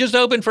hero. I just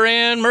opened for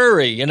Anne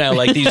Murray,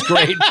 like these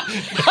great.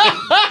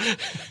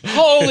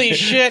 Holy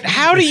shit.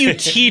 How do you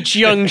teach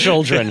young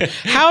children?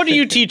 How do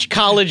you teach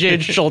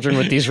college-age children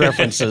with these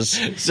references?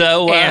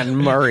 So Anne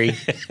Murray.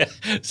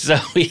 So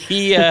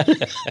he...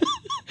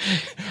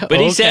 but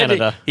he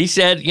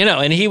said,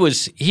 and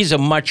he's a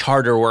much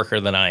harder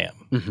worker than I am.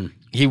 Mm-hmm.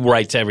 He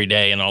writes every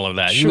day and all of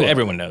that. Sure.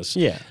 Everyone knows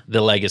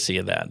the legacy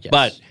of that. Yes.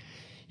 But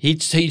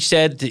he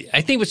said,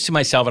 I think it was to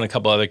myself and a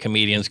couple other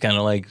comedians, kind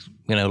of like,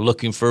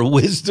 looking for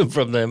wisdom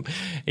from them.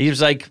 He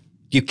was like,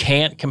 you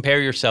can't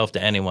compare yourself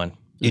to anyone.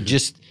 You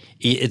just,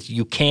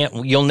 you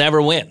can't, you'll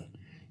never win.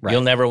 Right.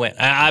 You'll never win.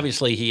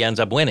 Obviously, he ends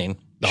up winning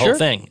the whole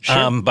thing.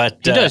 Sure. But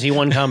he does. He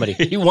won comedy.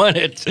 He won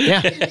it.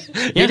 Yeah.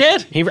 He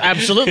did. He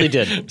absolutely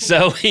did.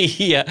 So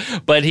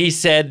but he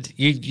said,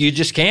 you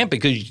just can't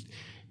because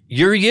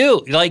you're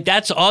you. Like,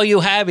 that's all you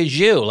have is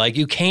you. Like,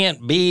 you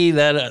can't be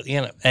that,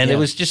 And it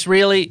was just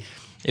really,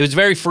 it was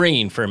very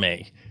freeing for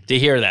me to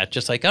hear that.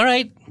 Just like, all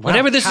right,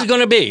 whatever this is going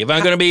to be. If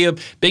I'm going to be a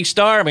big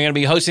star, am I going to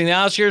be hosting the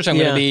Oscars? I'm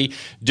going to be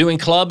doing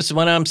clubs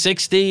when I'm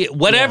 60.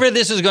 Whatever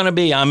this is going to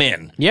be, I'm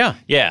in. Yeah.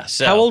 Yeah.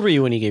 So, how old were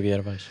you when he gave you that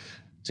advice?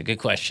 It's a good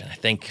question. I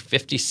think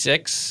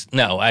 56.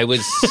 No, I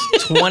was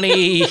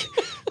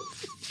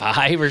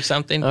 25 or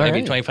something.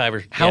 Maybe 25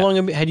 or. How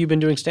long had you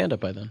been doing stand-up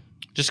by then?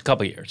 Just a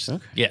couple years.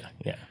 Okay.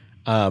 Yeah.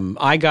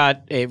 I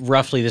got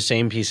roughly the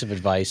same piece of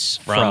advice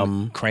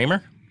from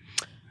Kramer.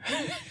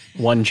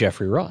 One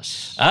Jeffrey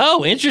Ross.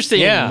 Oh, interesting.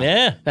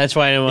 Yeah. That's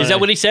why I don't. Is that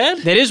what he said?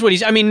 That is what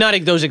he's. I mean, not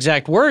those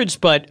exact words,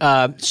 but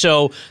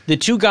so the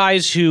two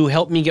guys who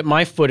helped me get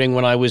my footing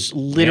when I was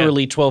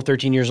literally 12,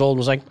 13 years old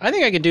was like, I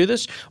think I could do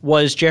this.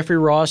 Was Jeffrey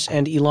Ross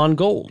and Elon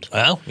Gold.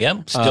 Oh, yeah.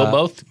 Still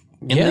both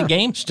in the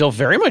game. Still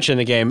very much in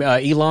the game.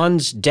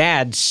 Elon's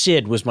dad,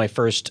 Sid, was my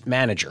first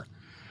manager,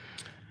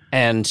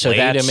 and so Wait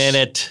a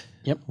minute.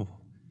 Yep.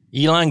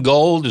 Elon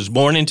Gold is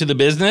born into the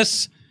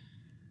business?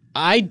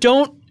 I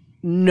don't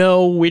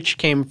know which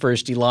came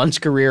first, Elon's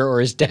career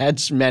or his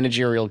dad's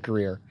managerial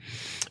career.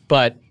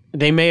 But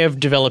they may have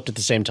developed at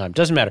the same time.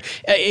 Doesn't matter.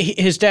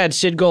 His dad,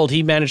 Sid Gold,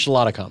 he managed a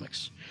lot of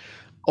comics.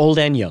 Old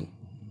and young.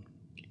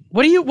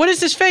 What is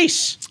this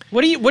face?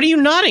 What are you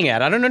nodding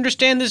at? I don't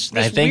understand this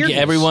I think weirdness.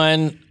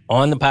 Everyone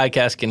on the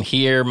podcast can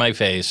hear my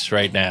face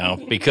right now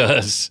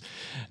because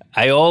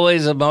I'm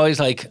always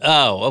like,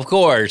 oh, of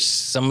course,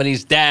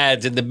 somebody's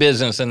dad's in the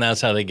business and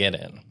that's how they get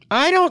in.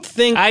 I don't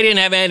think... I didn't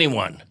have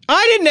anyone.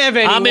 I didn't have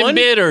anyone. I'm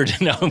embittered.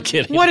 No, I'm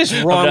kidding. What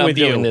is wrong with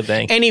you?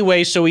 The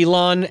Anyway, so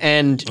Elon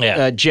and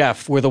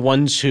Jeff were the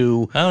ones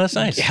who that's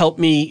nice. Helped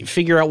me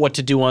figure out what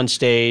to do on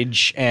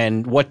stage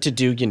and what to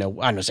do, I don't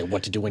want to say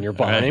what to do when you're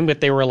bombing,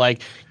 but they were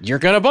like, you're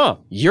going to bomb.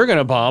 You're going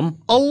to bomb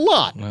a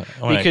lot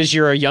because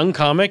you're a young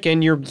comic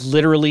and you're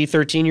literally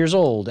 13 years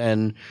old.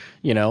 And,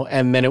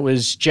 and then it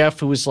was Jeff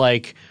who was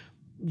like,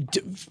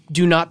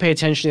 do not pay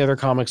attention to the other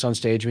comics on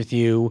stage with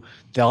you.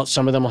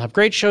 Some of them will have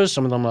great shows.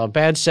 Some of them will have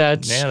bad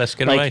sets. Yeah, that's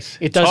good advice.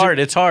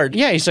 It's hard.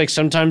 Yeah, he's like,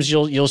 sometimes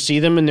you'll see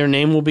them and their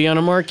name will be on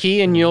a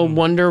marquee and you'll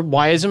wonder,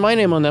 why isn't my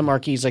name on that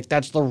marquee? He's like,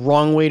 that's the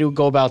wrong way to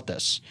go about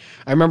this.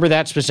 I remember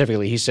that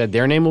specifically. He said,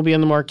 their name will be on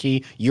the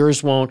marquee,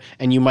 yours won't,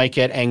 and you might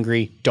get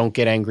angry. Don't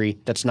get angry.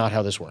 That's not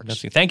how this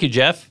works. Thank you,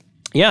 Jeff.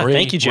 Yeah,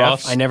 thank you, Jeff.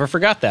 Ross, I never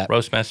forgot that.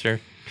 Roastmaster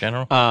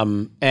General.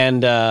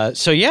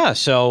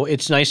 So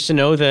it's nice to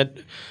know that...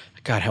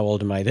 God, how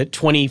old am I? That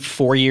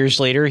 24 years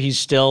later, he's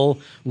still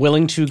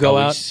willing to go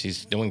out.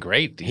 He's doing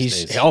great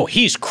these days.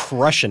 He's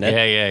crushing it.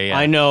 Yeah.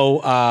 I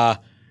know.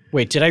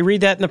 Wait, did I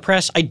read that in the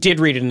press? I did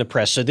read it in the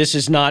press, so this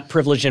is not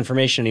privileged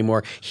information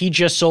anymore. He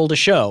just sold a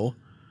show,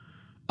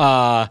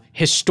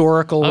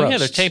 Historical Roast. Oh, yeah,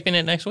 they're taping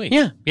it next week.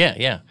 Yeah.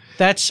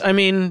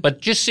 But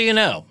just so you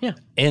know,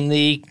 in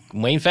the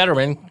Wayne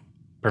Federman,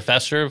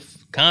 professor of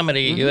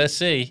comedy at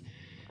USC,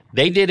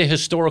 they did a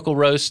historical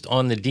roast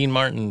on the Dean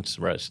Martin's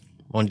roast.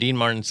 On Dean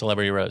Martin's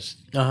Celebrity Roast.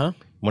 Want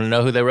to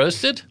know who they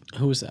roasted?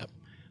 Who was that?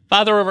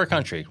 Father of our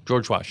country,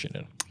 George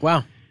Washington.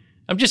 Wow.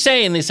 I'm just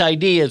saying this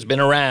idea has been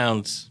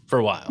around for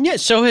a while. Yeah,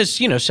 so has,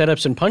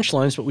 setups and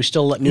punchlines, but we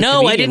still let new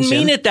No, I comedians didn't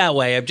mean in. it that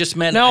way. I've just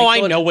meant... No,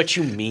 I know what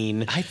you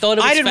mean. I thought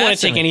it was I didn't want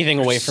to take anything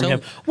away from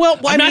him. Well,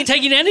 I'm not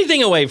taking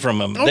anything away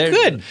from him. Oh,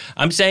 good.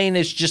 I'm saying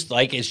it's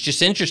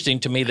just interesting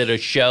to me that a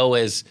show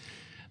as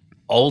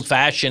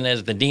old-fashioned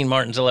as the Dean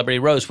Martin Celebrity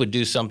Roast would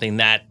do something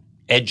that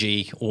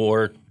edgy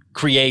or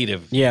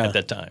creative at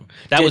that time.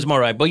 That was more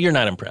right, but you're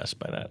not impressed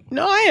by that.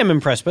 No, I am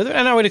impressed by that,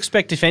 and I would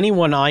expect if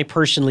anyone I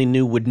personally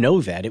knew would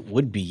know that, it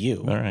would be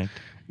you. All right.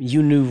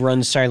 You knew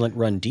Run Silent,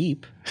 Run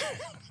Deep.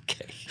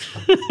 Okay.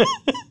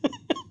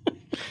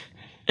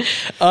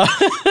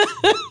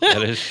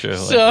 That is true.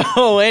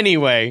 So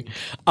anyway,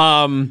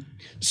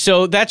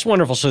 so that's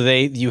wonderful. So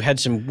you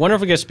had some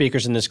wonderful guest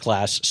speakers in this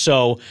class.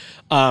 So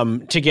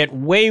to get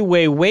way,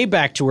 way, way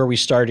back to where we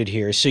started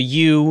here, so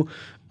you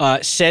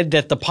said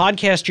that the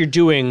podcast you're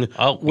doing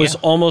was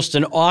almost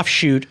an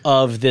offshoot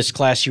of this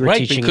class you were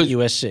teaching at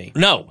USC.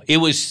 No, it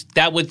was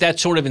that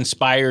sort of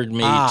inspired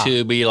me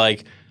to be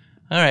like,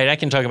 all right, I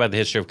can talk about the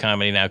history of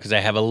comedy now because I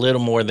have a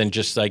little more than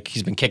just like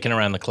he's been kicking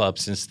around the club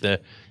since the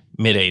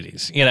mid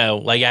 80s.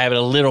 I have it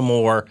a little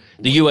more.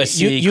 The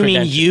USC. You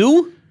mean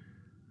you?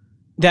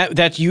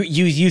 That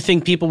you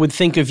think people would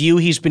think of you?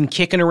 He's been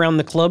kicking around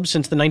the club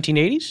since the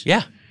 1980s.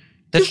 Yeah.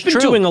 That's You've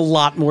been doing a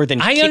lot more than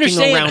kicking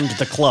around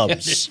the clubs. I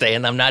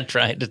understand. I'm not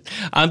trying to.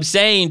 I'm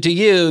saying to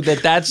you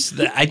that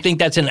I think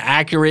that's an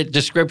accurate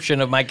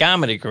description of my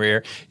comedy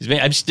career.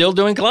 I'm still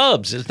doing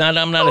clubs. It's not.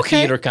 I'm not a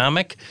theater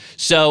comic.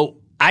 So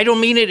I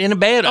don't mean it in a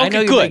bad. Okay, I know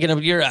you're good. making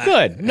a.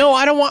 Good. No,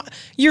 I don't want.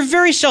 You're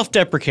very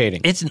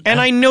self-deprecating. And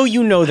I know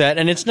you know that,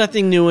 and it's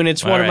nothing new, and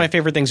it's one of my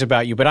favorite things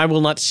about you. But I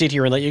will not sit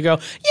here and let you go.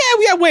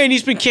 Yeah, Wayne.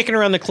 He's been kicking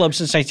around the club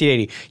since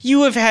 1980.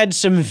 You have had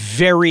some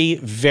very,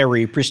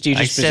 very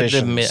prestigious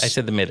positions. I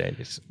said the mid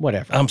 80s.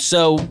 Whatever.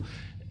 So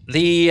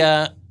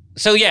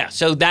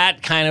that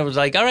kind of was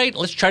like, all right,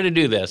 let's try to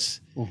do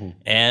this,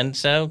 and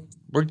so.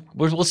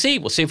 We'll see.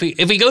 We'll see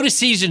if we go to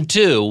season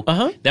 2.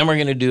 Then we're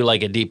going to do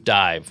like a deep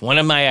dive. One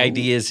of my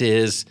ideas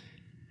is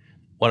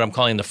what I'm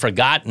calling the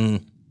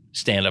forgotten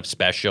stand-up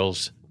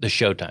specials, the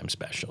Showtime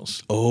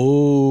specials.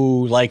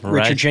 Oh, like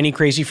Richard Jenny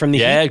Crazy from the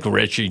Heat? Yeah,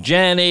 Richard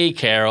Jenny,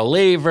 Carol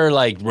Lever,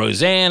 like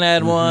Roseanne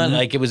had one.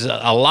 Like it was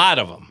a lot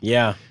of them.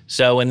 Yeah.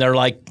 So, and they're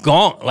like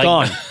gone.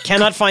 Gone.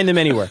 Cannot find them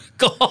anywhere.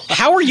 Gone.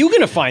 How are you going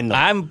to find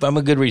them? I'm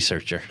a good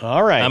researcher.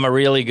 All right. I'm a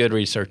really good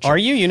researcher. Are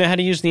you? You know how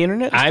to use the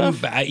internet and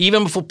stuff?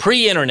 Even before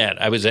pre-internet,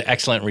 I was an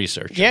excellent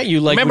researcher. Yeah, you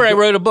like. Remember, I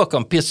wrote a book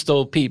on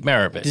Pistol Pete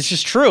Maravich. This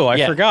is true.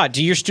 I forgot.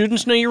 Do your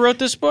students know you wrote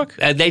this book?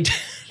 They do.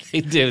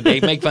 They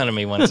make fun of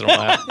me once in a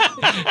while.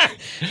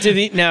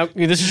 Now,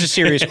 this is a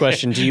serious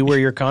question. Do you wear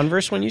your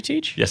Converse when you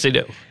teach? Yes, I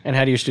do. And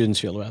how do your students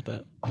feel about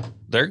that?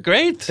 They're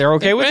great. They're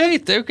okay with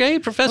it? They're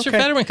great. Professor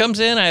Federman comes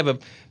in. I have a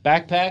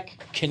backpack.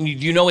 Do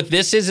you know what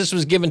this is? This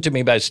was given to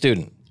me by a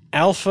student.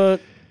 Alpha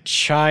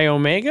Chi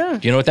Omega?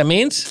 Do you know what that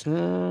means?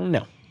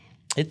 No.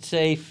 It's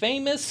a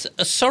famous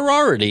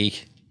sorority.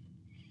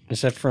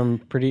 Is that from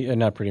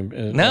not Pretty?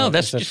 No,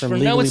 that's just from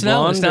Legally it's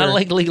Blonde, no, it's not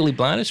like Legally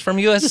Blonde. It's from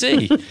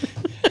USC.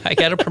 I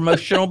got a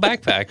promotional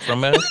backpack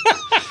from a.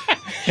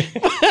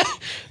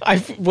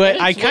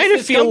 I kind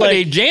of feel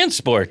like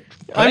JanSport.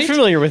 Right? I'm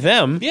familiar with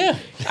them. Yeah,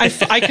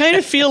 I kind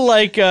of feel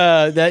like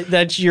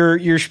that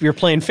you're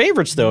playing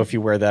favorites though if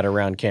you wear that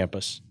around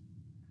campus.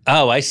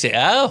 Oh, I see.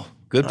 Oh,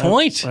 good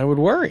point. I would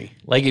worry.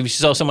 Like if you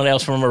saw someone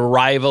else from a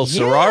rival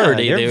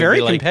sorority, they're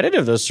very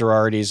competitive. Those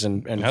sororities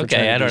and fraternities.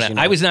 Okay, I don't know. You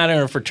know. I was not in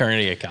a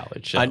fraternity at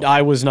college. So.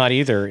 I was not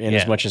either, in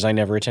as much as I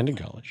never attended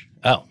college.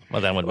 Oh,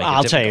 well, that would make.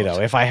 I'll tell you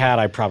though, if I had,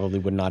 I probably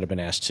would not have been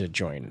asked to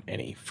join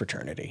any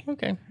fraternity.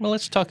 Okay, well,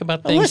 let's talk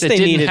about things that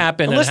didn't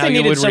happen. Unless and how they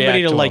needed you would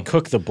somebody to them. like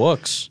cook the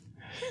books.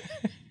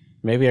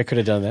 Maybe I could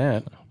have done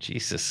that. Oh,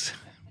 Jesus.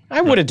 I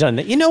would have done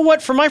that. You know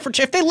what? For my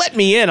if they let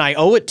me in, I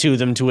owe it to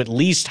them to at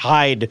least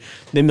hide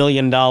the $1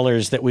 million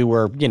that we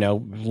were,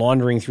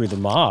 laundering through the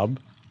mob.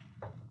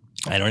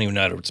 I don't even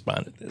know how to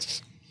respond to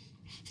this.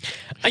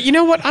 You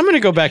know what? I'm going to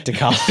go back to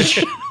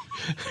college.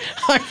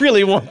 I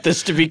really want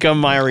this to become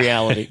my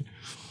reality.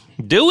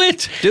 Do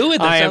it.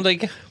 That sounds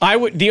like I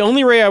would. The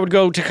only way I would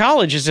go to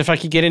college is if I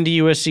could get into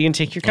USC and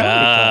take your comedy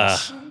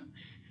class.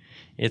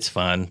 It's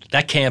fun.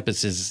 That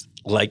campus is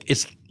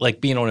it's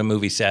like being on a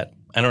movie set.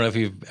 I don't know if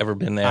you've ever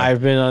been there.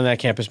 I've been on that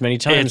campus many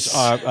times.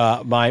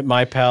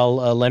 My pal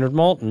Leonard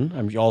Maltin.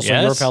 I'm also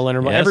your pal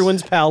Leonard Maltin.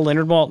 Everyone's pal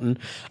Leonard Maltin.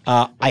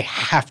 I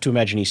have to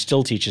imagine he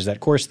still teaches that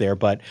course there,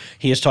 but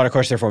he has taught a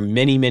course there for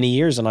many, many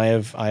years, and I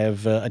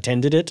have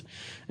attended it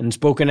and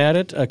spoken at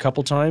it a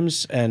couple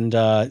times. And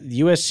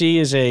USC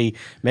is a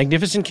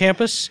magnificent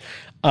campus,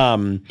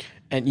 and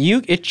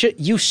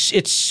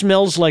it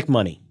smells like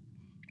money.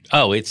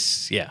 Oh,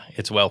 it's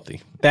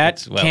wealthy.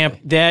 That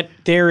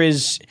there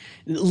is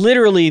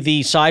literally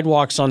the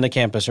sidewalks on the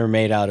campus are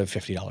made out of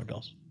 $50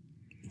 bills.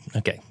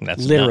 Okay,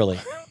 that's literally.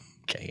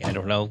 Okay, I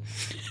don't know.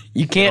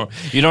 You can't.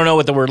 You don't know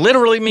what the word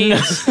literally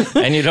means,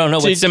 and you don't know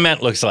what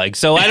cement looks like.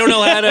 So I don't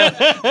know how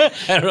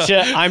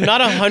to. I'm not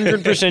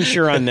 100%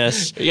 sure on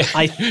this. Yeah,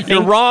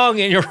 you're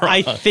wrong, and you're wrong.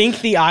 I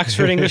think the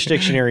Oxford English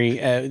Dictionary,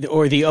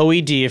 or the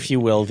OED, if you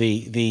will,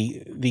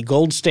 the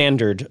gold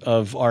standard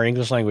of our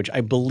English language,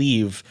 I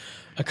believe,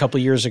 a couple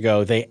years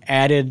ago, they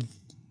added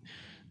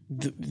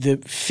the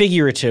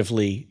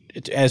figuratively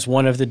as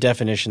one of the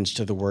definitions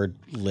to the word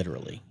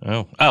literally.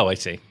 Oh, I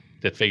see.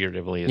 That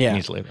figuratively is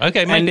easily.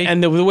 Okay, maybe.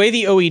 And the way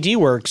the OED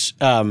works,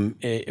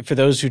 for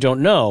those who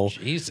don't know.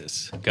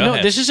 Jesus. Go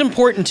ahead. This is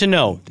important to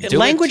know.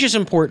 Language is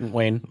important,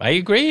 Wayne. I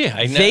agree.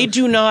 I know. They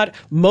do not,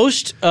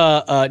 most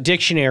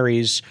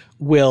dictionaries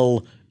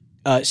will,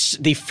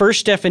 the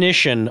first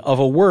definition of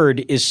a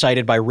word is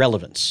cited by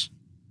relevance.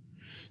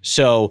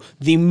 So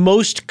the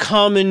most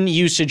common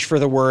usage for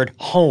the word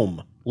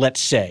home,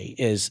 let's say,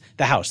 is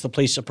the house, the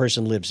place a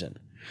person lives in.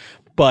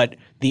 But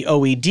the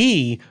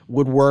OED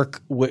would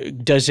work,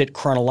 does it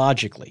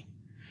chronologically.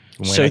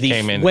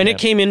 When it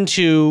came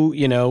into,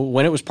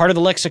 when it was part of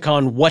the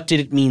lexicon, what did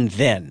it mean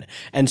then?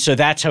 And so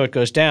that's how it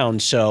goes down.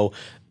 So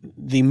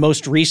the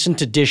most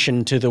recent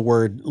addition to the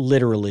word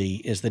literally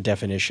is the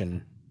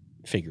definition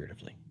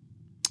figuratively.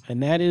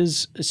 And that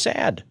is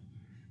sad.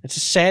 It's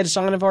a sad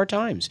sign of our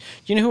times.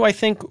 You know who I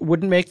think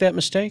wouldn't make that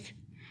mistake?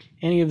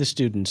 Any of the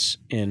students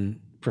in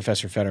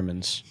Professor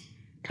Federman's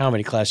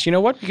comedy class. You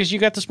know what? Because you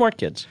got the smart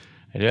kids.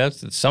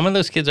 Some of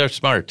those kids are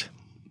smart.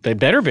 They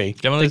better be.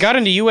 They got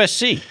into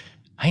USC.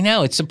 I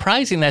know. It's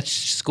surprising that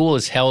school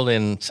is held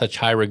in such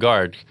high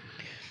regard.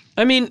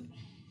 I mean,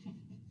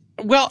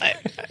 well,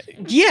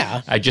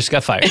 yeah. I just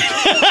got fired.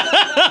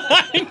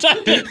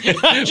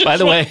 By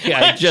the way,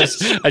 I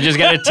just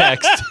got a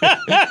text.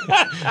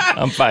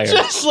 I'm fired.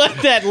 Just let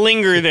that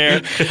linger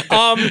there.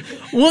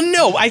 Well,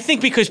 no, I think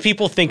because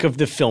people think of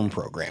the film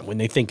program when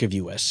they think of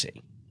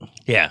USC.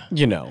 Yeah.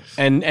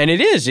 And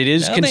it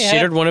is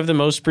considered one of the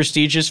most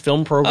prestigious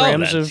film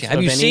programs of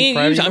any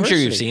private I'm sure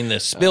you've seen the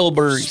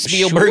Spielberg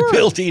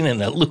building and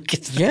the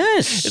Lucas.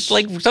 Yes. It's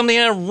like something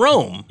out of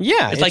Rome.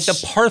 Yeah. It's like the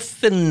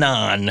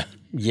Parthenon.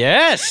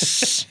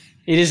 Yes.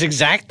 It is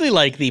exactly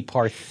like the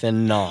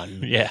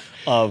Parthenon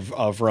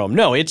of Rome.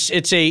 No,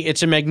 it's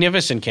a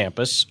magnificent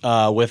campus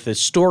with a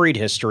storied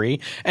history,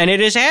 and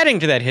it is adding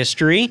to that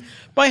history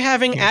by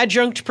having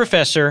adjunct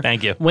professor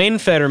Wayne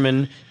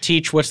Federman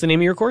teach. What's the name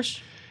of your course?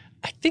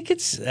 I think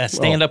it's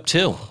Stand Up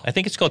 2. I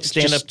think it's called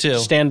Stand Up 2.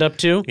 Stand Up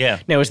 2? Yeah.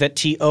 Now, is that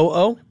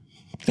TOO?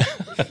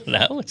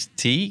 No, it's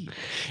T.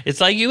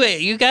 It's like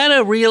you got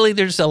to really,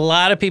 there's a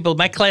lot of people.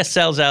 My class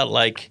sells out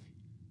like.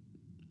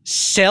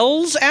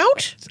 Sells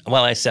out?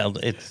 Well, what's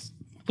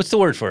the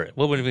word for it?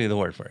 What would be the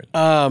word for it?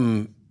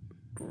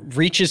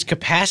 Reaches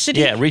capacity?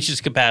 Yeah, reaches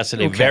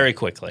capacity very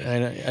quickly.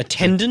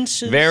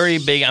 Attendance? Very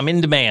big. I'm in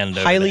demand.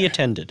 Highly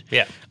attended.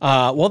 Yeah.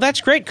 Well,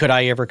 that's great. Could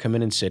I ever come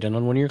in and sit in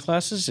on one of your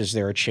classes? Is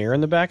there a chair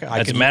in the back?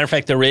 As a matter of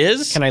fact, there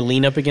is. Can I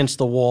lean up against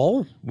the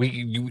wall?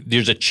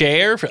 There's a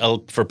chair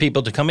for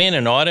people to come in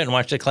and audit and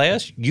watch the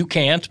class. You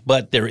can't,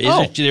 but there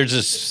is. There's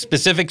a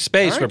specific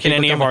space where people can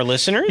any of our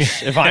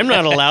listeners? If I'm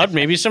not allowed,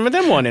 maybe some of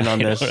them want in on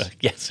this.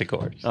 Yes, of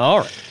course.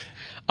 All right.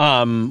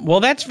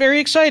 Well, that's very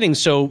exciting.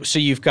 So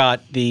you've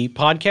got the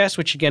podcast,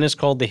 which again is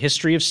called The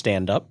History of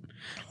Stand-Up.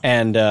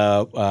 And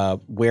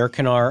where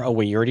can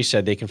well, you already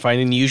said they can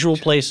find in the usual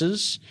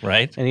places.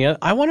 Right. And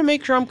I want to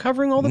make sure I'm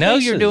covering all the bases. No,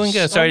 you're doing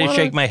good. Sorry to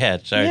shake my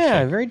head. Sorry.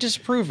 Yeah, very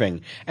disapproving.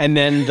 And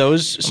then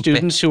those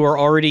students who are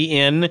already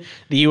in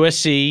the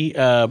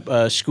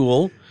USC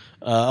School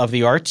of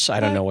the Arts, I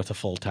don't know what the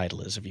full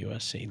title is of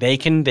USC. They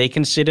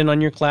can sit in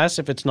on your class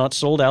if it's not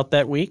sold out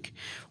that week,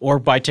 or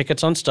buy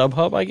tickets on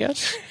StubHub, I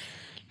guess.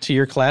 To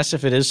your class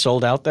if it is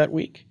sold out that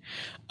week.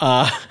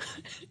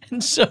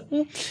 And so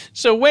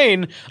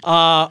Wayne,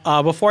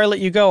 before I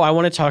let you go, I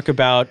want to talk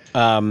about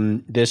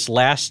this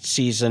last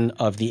season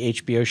of the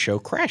HBO show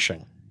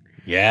Crashing.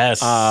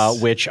 Yes.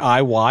 Which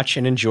I watch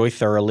and enjoy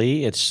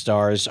thoroughly. It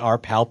stars our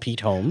pal Pete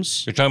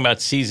Holmes. You're talking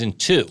about season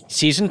 2.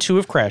 Season 2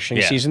 of Crashing.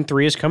 Yeah. Season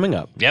 3 is coming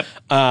up.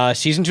 Yep.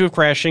 Season 2 of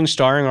Crashing,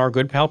 starring our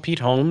good pal Pete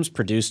Holmes,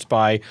 produced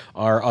by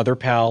our other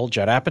pal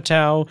Judd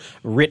Apatow,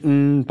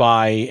 written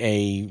by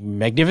a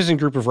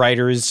magnificent group of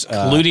writers.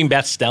 Including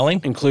Beth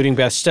Stelling.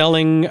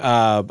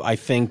 I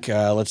think,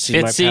 let's see,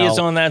 Fitzy my pal is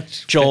on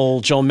that.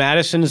 Joel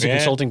Madison is a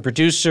consulting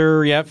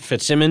producer. Yep.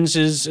 Fitzsimmons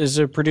is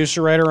a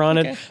producer-writer on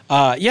it.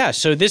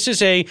 So this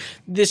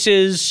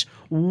is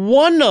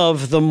one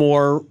of the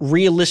more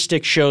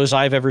realistic shows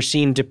I've ever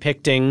seen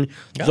depicting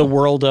the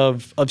world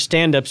of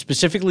stand-up,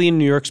 specifically in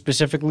New York,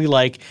 specifically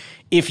like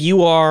if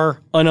you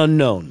are an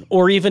unknown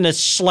or even a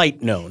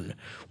slight known,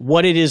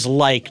 what it is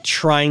like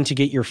trying to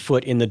get your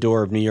foot in the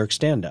door of New York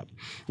stand-up,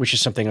 which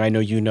is something I know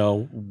you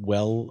know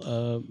well.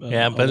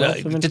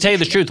 To tell you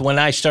the truth, when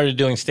I started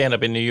doing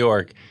stand-up in New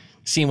York,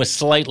 the scene was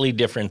slightly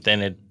different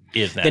than it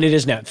is now. Than it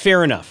is now.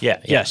 Fair enough.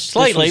 Yeah. Yes.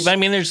 Slightly, but I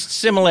mean, there's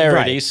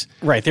similarities.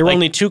 Right. There were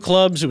only 2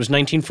 clubs. It was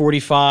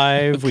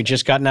 1945. We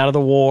just gotten out of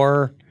the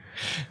war.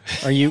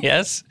 Are you?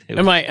 Yes.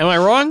 Am I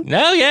wrong?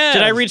 No, yeah.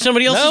 Did I read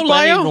somebody else's no,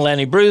 bio?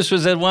 Lenny Bruce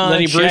was at one.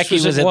 Lenny Bruce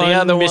Shecky was at the one.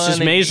 other one. Mrs.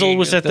 Maisel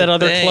was at that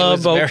other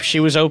club. She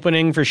was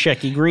opening for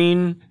Shecky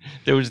Green.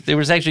 There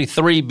was actually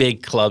 3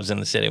 big clubs in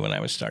the city when I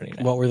was starting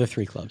out. What were the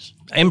 3 clubs?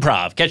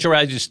 Improv, Catch a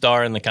Rising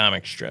Star, and the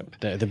comic strip.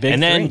 The big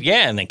and then 3?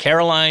 Yeah, and then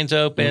Caroline's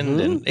opened,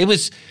 and it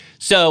was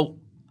so.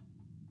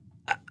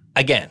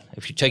 Again,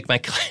 if you take my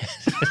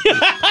class,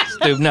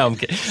 no, I'm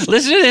kidding.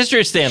 Listen to the history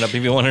of stand-up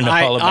if you want to know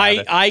all about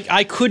it.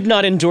 I could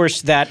not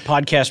endorse that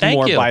podcast Thank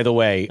more, you. by the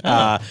way.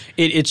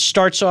 It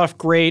starts off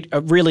great.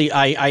 Really,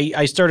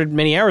 I started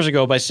many hours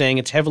ago by saying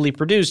it's heavily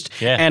produced,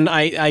 and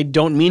I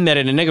don't mean that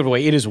in a negative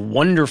way. It is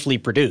wonderfully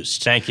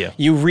produced. Thank you.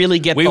 You really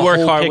get we the work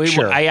whole hard.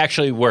 picture. I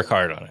actually work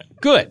hard on it.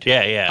 Good.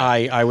 Yeah.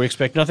 I would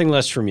expect nothing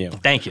less from you.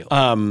 Thank you.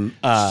 So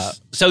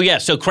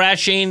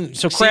Crashing.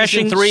 So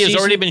Crashing season 3 has season-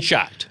 already been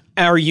shot.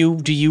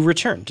 Do you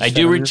return? I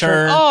do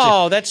return.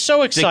 Oh, that's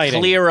so exciting. To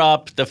clear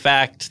up the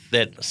fact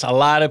that a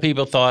lot of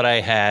people thought I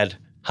had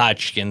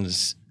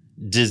Hodgkin's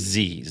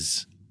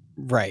disease.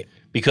 Right.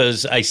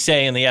 Because I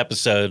say in the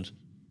episode,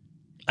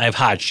 I have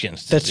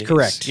Hodgkin's disease. That's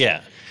correct.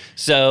 Yeah.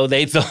 So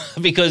they thought,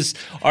 because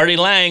Artie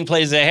Lang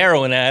plays a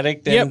heroin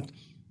addict and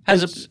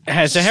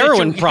has a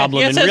heroin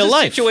problem in real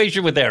life.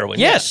 Situation with heroin.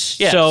 Yes.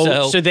 Yeah.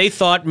 So they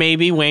thought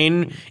maybe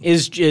Wayne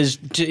is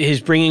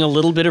bringing a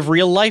little bit of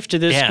real life to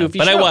this goofy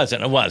show. But I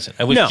wasn't.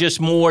 I was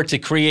just more to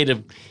create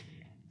to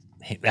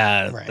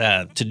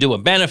do a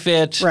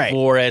benefit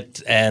for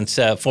it, and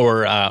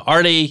for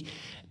Artie,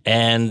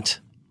 and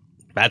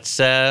that's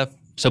so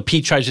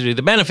Pete tries to do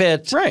the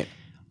benefit. Right.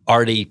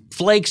 Artie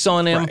flakes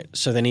on him. Right.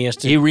 So then he has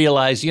to. He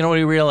realized, you know what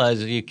he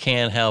realized? You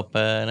can't help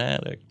an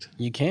addict.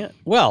 You can't.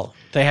 Well,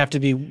 they have to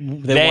be. They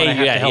want to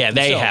have to help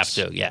they themselves.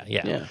 have to.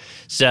 Yeah.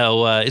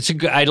 So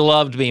I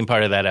loved being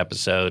part of that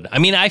episode. I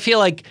mean, I feel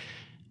like.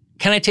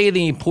 Can I tell you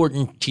the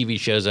important TV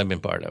shows I've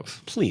been part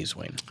of? Please,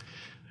 Wayne.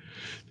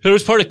 I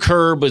was part of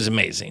Curb. Was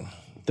amazing.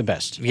 The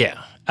best.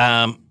 Yeah.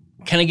 Can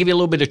I give you a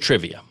little bit of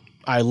trivia?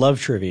 I love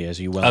trivia,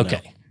 as you well know.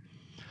 Okay.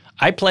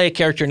 I play a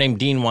character named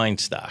Dean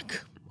Weinstock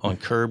on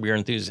Curb Your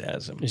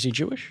Enthusiasm. Is he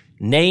Jewish?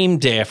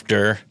 Named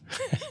after,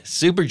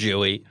 super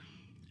Jewy,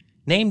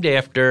 named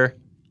after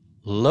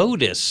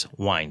Lotus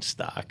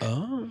Weinstock,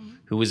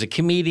 who was a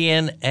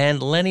comedian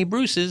and Lenny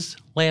Bruce's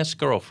last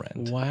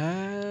girlfriend.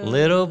 Wow.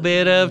 Little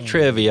bit of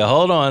trivia.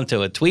 Hold on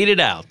to it. Tweet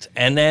it out.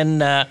 And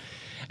then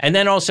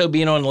also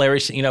being on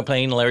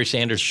playing Larry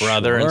Sanders'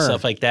 brother and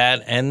stuff like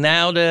that. And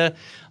now to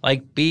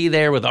be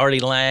there with Artie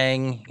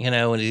Lang,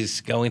 and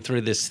he's going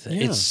through this.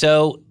 Yeah. It's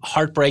so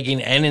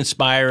heartbreaking and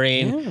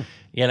inspiring,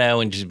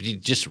 and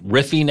just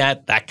riffing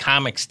at that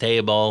comics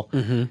table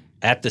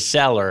at the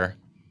Cellar,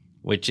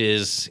 which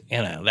is,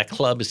 that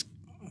club is,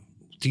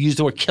 to use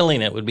the word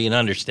killing it would be an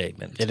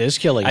understatement. It is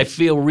killing it. I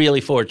feel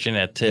really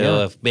fortunate to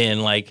have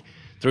been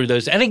through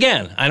those. And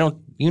again, I don't,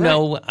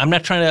 I'm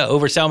not trying to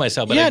oversell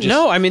myself. But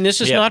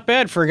this is not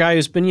bad for a guy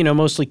who's been,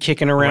 mostly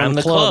kicking around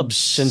the clubs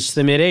since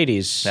the mid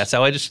 '80s. That's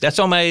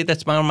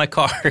on my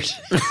card.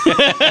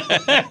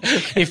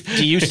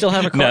 Do you still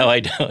have a card? No,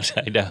 I don't.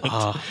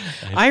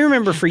 I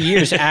remember for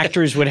years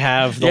actors would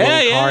have the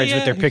little cards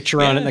with their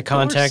picture on it and the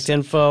contact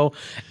info.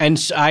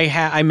 And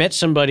I met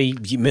somebody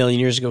a million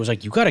years ago who was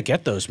like, "You got to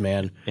get those,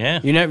 man. Yeah,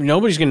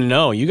 nobody's going to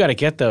know. You got to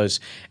get those."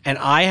 And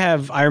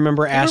I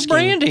remember asking.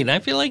 Branding. I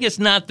feel like it's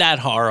not that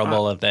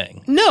horrible a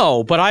thing.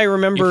 No, but I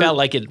remember... You felt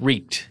like it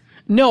reeked.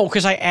 No,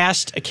 because I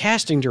asked a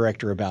casting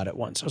director about it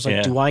once. I was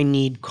like, do I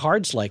need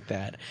cards like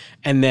that?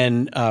 And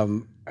then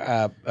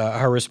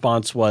her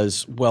response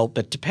was, well,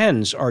 that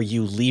depends. Are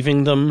you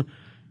leaving them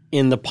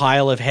in the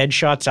pile of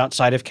headshots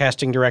outside of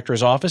casting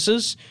directors'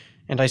 offices?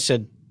 And I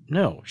said,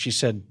 no. She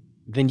said,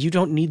 then you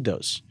don't need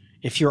those.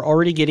 If you're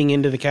already getting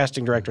into the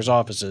casting director's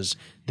offices,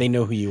 they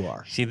know who you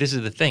are. See, this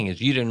is the thing, is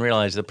you didn't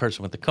realize the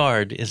person with the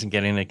card isn't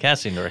getting a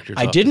casting director's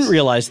office. I didn't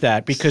realize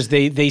that because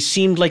they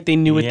seemed like they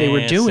knew what they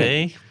were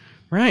doing. See?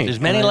 Right. There's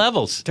many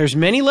levels. There's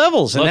many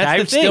levels, and Look,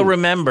 that's the thing.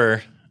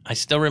 I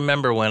still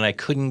remember when I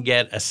couldn't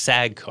get a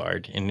SAG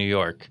card in New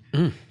York,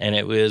 and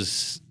it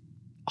was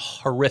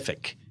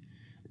horrific.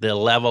 The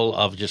level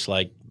of just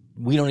I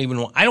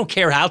don't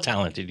care how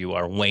talented you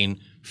are, Wayne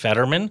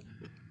Federman.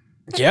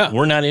 Yeah.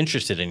 We're not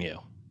interested in you.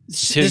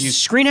 The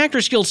Screen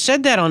Actors Guild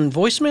said that on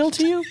voicemail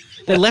to you?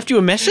 They left you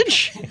a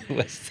message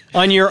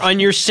on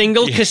your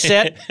single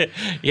cassette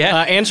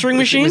answering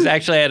machine? It was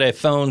actually at a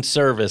phone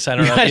service. I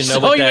don't know if you know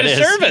what that is.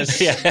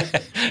 Service. Yeah.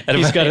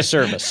 He's got a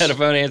service. Had a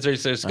phone answering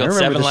service called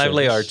Seven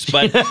Lively Arts.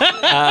 But but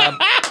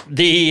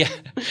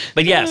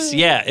yes,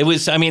 it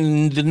was. I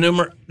mean,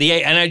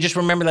 and I just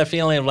remember that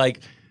feeling of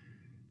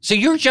so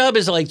your job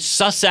is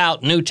suss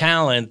out new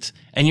talent,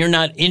 and you're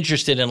not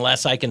interested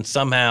unless I can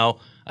somehow.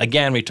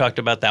 Again, we talked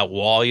about that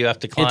wall you have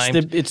to climb.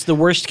 It's the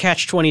worst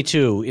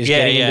catch-22 is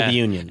getting into the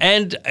union.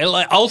 And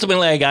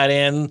ultimately I got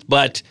in,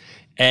 but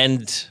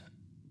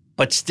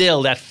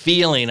still that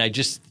feeling,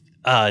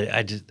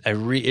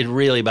 it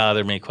really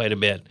bothered me quite a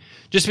bit.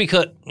 Just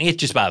because it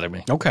just bothered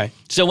me. Okay.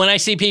 So when I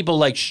see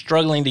people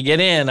struggling to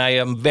get in, I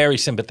am very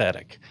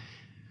sympathetic.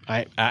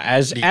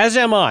 As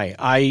am I.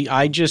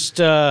 I just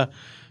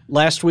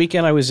last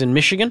weekend I was in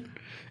Michigan,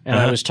 and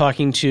I was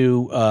talking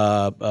to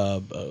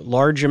a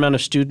large amount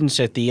of students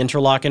at the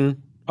Interlochen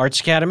Arts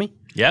Academy.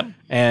 Yep.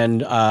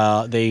 And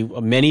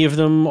many of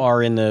them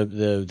are in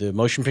the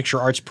motion picture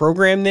arts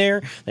program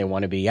there. They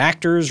want to be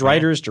actors,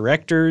 writers,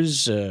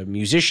 directors,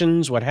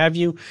 musicians, what have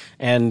you.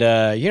 And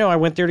I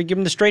went there to give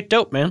them the straight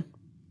dope, man.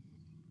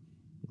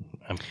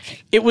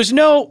 It was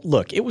no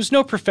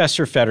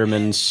Professor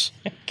Federman's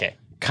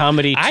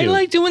comedy. I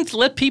like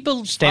let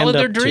people follow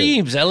their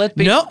dreams. I let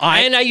people.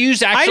 I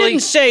didn't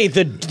say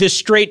the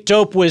straight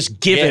dope was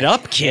give it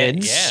up,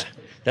 kids. Yeah.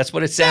 That's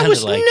what it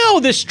sounded like. No,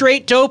 the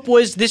straight dope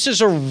was this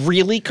is a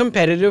really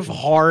competitive,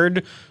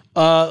 hard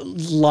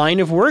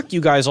line of work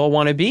you guys all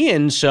want to be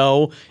in.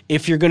 So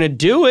if you're going to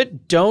do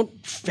it, don't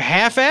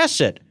half-ass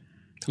it.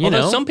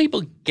 Although some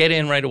people get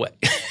in right away.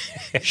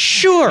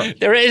 Sure.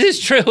 It is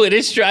true. It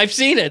is true. I've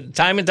seen it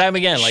time and time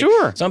again.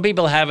 Sure. Some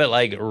people have it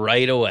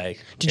right away.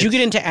 Did you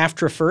get into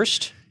AFTRA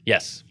first?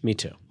 Yes. Me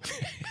too.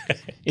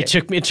 It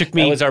took me.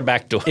 That was our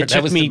back door.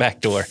 That was the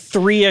back door.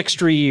 3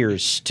 extra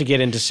years to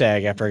get into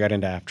SAG after I got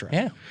into AFTRA.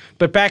 Yeah.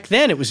 But back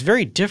then it was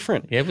very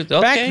different. It was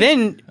okay. Back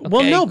then.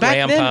 Well, no,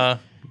 back Grandpa.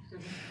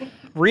 then.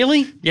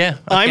 Really? Yeah.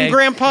 Okay. I'm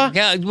Grandpa.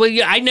 Yeah. Well,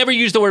 I never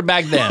used the word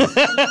back then.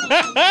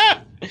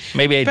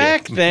 Maybe I did.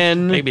 Back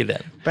then. Maybe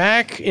then.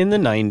 Back in the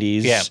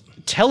 90s.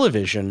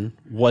 Television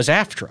was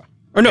AFTRA.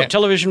 Or no,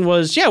 television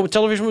was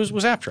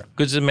AFTRA.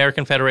 Because the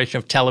American Federation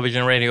of Television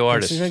and Radio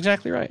Artists. That's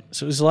exactly right.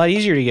 So it was a lot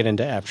easier to get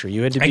into AFTRA.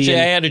 You had to be Actually,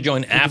 I had to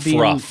join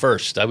AFRA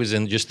first. I was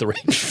in just the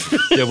radio.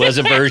 There was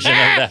a version of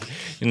that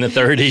in the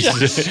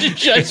 30s.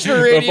 just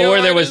for radio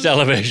Before there was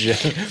television.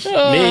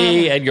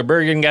 Me, Edgar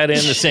Bergen got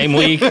in the same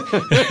week.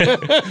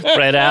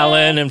 Fred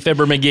Allen and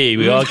Fibber McGee.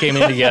 We all came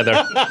in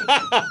together.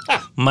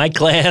 My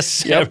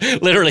class,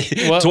 literally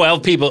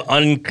 12 people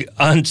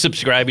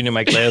unsubscribing to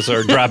my class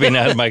or dropping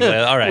out of my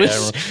class. All right.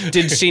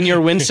 Did Senior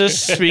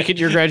Wincus speak at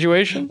your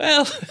graduation?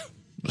 Well,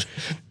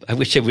 I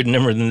wish I would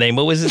remember the name.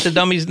 What was it, the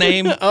dummy's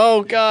name?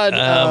 Oh, God.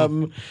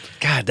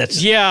 God,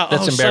 that's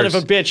embarrassing. Son of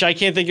a bitch. I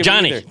can't think of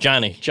Johnny. it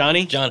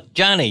either.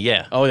 Johnny,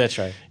 yeah. Oh, that's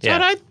right.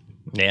 Yeah.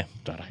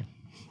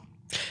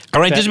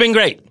 All right, this has been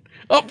great.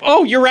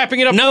 Oh, you're wrapping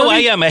it up. No, for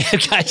me? I am.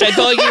 Guys, I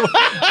thought you.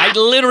 I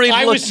literally.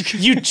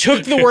 You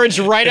took the words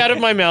right out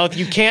of my mouth.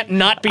 You can't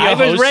not be a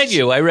host.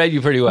 I read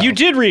you pretty well. You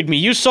did read me.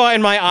 You saw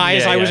in my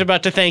eyes I was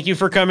about to thank you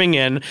for coming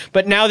in.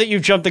 But now that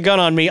you've jumped the gun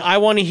on me, I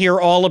want to hear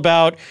all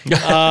about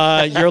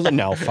your.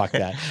 No, fuck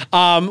that.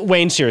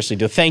 Wayne, seriously,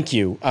 though, thank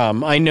you.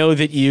 I know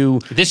that you.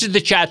 This is the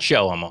chat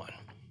show I'm on.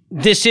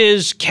 This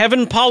is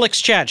Kevin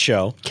Pollak's chat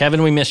show.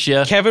 Kevin, we miss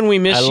you. Kevin, we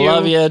miss you. I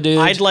love you, dude.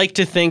 I'd like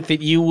to think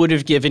that you would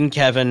have given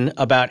Kevin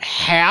about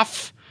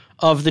half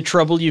of the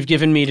trouble you've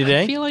given me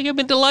today. I feel like I've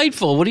been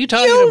delightful. What are you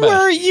talking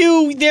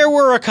about? There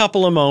were a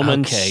couple of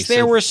moments. Okay,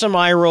 there were some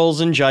eye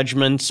rolls and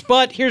judgments.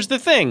 But here's the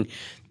thing.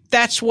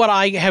 That's what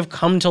I have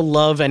come to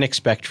love and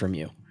expect from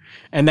you.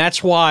 And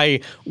that's why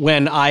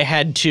when I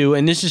had to,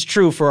 and this is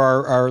true for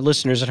our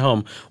listeners at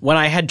home, when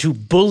I had to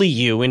bully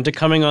you into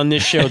coming on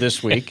this show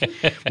this week,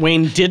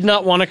 Wayne did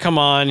not want to come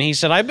on. He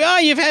said,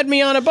 you've had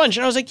me on a bunch.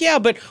 And I was like, yeah,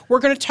 but we're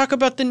going to talk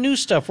about the new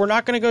stuff. We're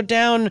not going to go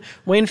down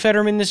Wayne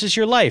Federman, This Is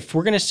Your Life.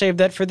 We're going to save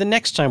that for the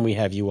next time we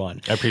have you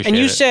on. I appreciate it. And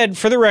you said,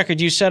 for the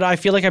record, I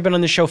feel like I've been on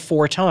the show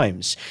 4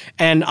 times.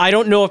 And I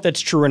don't know if that's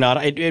true or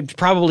not. It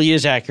probably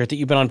is accurate that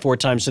you've been on 4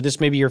 times, so this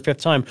may be your 5th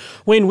time.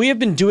 Wayne, we have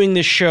been doing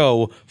this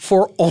show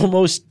for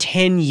almost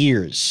 10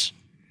 years.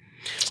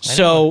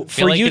 So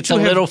for you to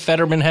have, a little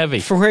Federman heavy.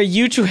 For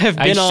you to have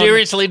been on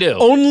seriously do.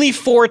 Only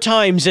 4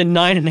 times in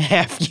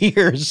 9.5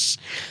 years,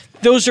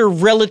 those are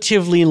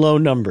relatively low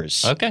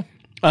numbers. Okay.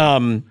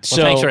 Thanks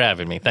for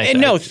having me.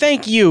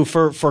 Thank you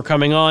for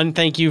coming on.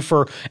 Thank you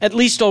for at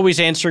least always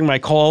answering my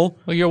call.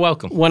 Well, you're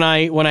welcome. When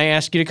I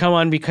ask you to come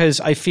on,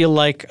 because I feel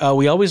like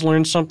we always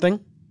learn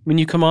something when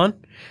you come on.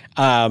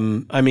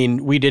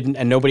 We didn't,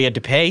 and nobody had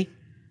to pay.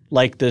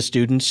 Like the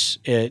students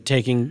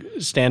taking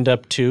Stand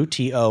Up 2,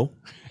 T-O.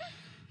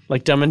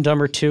 Like Dumb and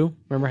Dumber 2.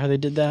 Remember how they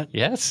did that?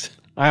 Yes.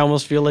 I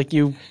almost feel like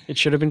it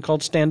should have been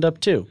called Stand Up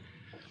 2,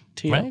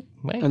 T-O. Right.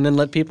 And then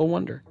let people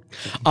wonder.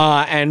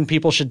 And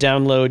people should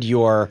download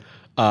your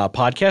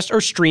podcast or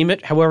stream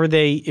it, however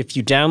if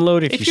you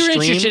download, if you you're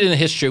stream. Interested in the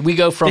history, we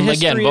go from,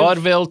 again,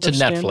 vaudeville to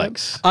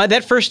Netflix.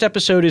 That first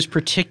episode is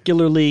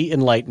particularly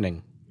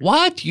enlightening.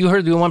 What? You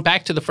went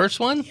back to the first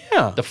one?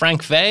 Yeah. The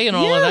Frank Fay and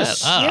all of that?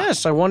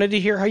 Yes. I wanted to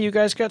hear how you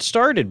guys got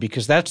started,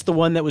 because that's the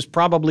one that was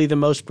probably the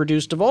most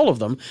produced of all of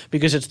them,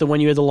 because it's the one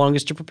you had the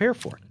longest to prepare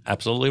for.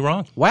 Absolutely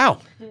wrong. Wow.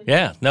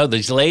 Yeah. No,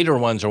 these later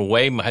ones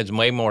has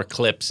way more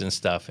clips and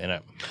stuff in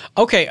it.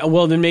 Okay.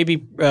 Well, then maybe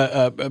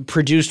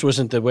produced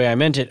wasn't the way I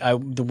meant it.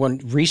 The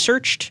one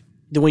researched?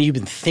 The one you've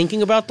been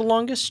thinking about the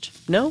longest?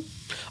 No?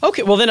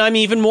 Okay, well then I'm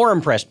even more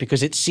impressed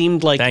because it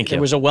seemed like Thank you.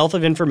 there was a wealth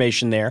of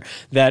information there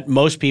that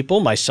most people,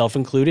 myself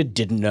included,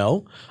 didn't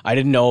know. I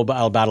didn't know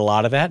about a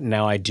lot of that, and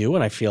now I do,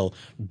 and I feel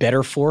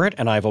better for it,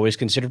 and I've always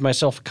considered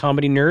myself a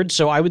comedy nerd.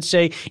 So I would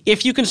say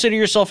if you consider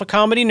yourself a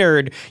comedy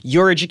nerd,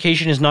 your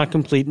education is not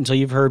complete until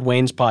you've heard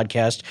Wayne's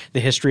podcast, The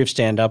History of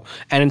Stand-Up,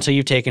 and until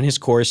you've taken his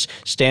course,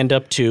 Stand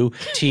Up 2,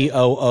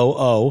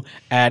 TOOO,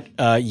 at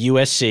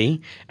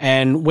USC.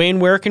 And Wayne,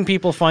 where can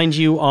people find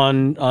you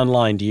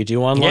online? Do you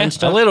do online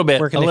stuff? A little bit.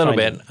 Where can they find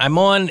you? I'm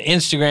on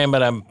Instagram,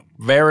 but I'm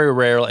very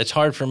rare. It's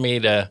hard for me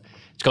to.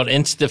 It's called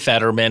Insta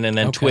Federman, and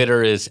then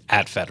Twitter is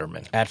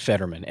 @Federman.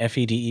 @Federman,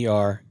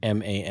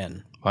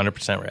 FEDERMAN.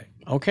 100% right.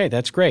 Okay,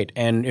 that's great.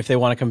 And if they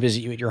want to come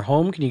visit you at your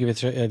home, can you give us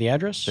the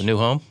address? The new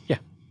home? Yeah.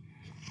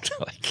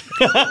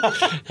 You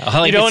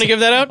don't want to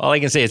give that out? All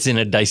I can say, it's in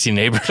a dicey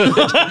neighborhood.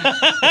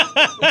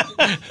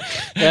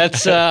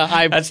 That's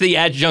That's the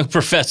adjunct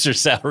professor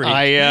salary.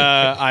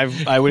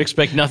 I would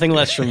expect nothing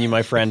less from you,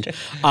 my friend.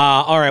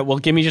 All right, well,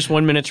 give me just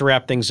 1 minute to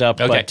wrap things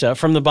up. Okay. But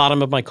from the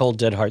bottom of my cold,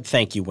 dead heart,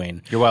 thank you,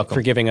 Wayne. You're welcome.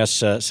 For giving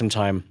us some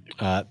time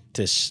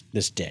this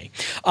day.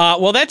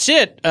 Well, that's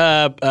it.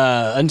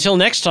 Until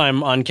next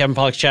time on Kevin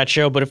Pollak's Chat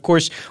Show. But of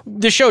course,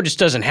 the show just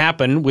doesn't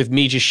happen with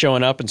me just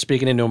showing up and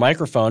speaking into a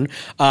microphone.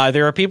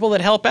 There are people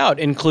that help out,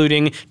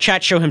 including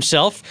Chat Show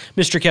himself,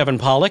 Mr. Kevin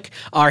Pollak,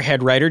 our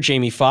head writer,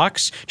 Jamie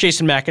Foxx,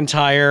 Jason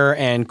McIntyre,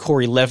 and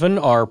Corey Levin,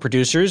 our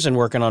producers and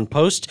working on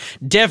post,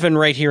 Devin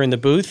right here in the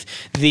booth,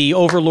 the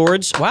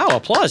overlords. Wow,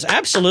 applause.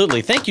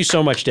 Absolutely. Thank you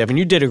so much, Devin.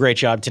 You did a great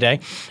job today.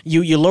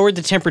 You lowered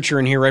the temperature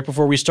in here right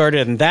before we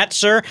started, and that,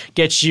 sir,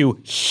 gets you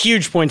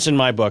huge points in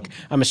my book.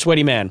 I'm a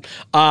sweaty man.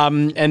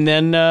 And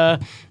then,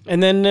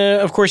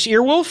 of course,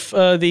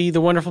 Earwolf, the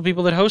wonderful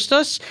people that host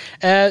us.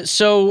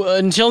 So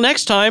until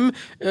next time,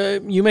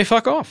 you may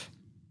fuck off.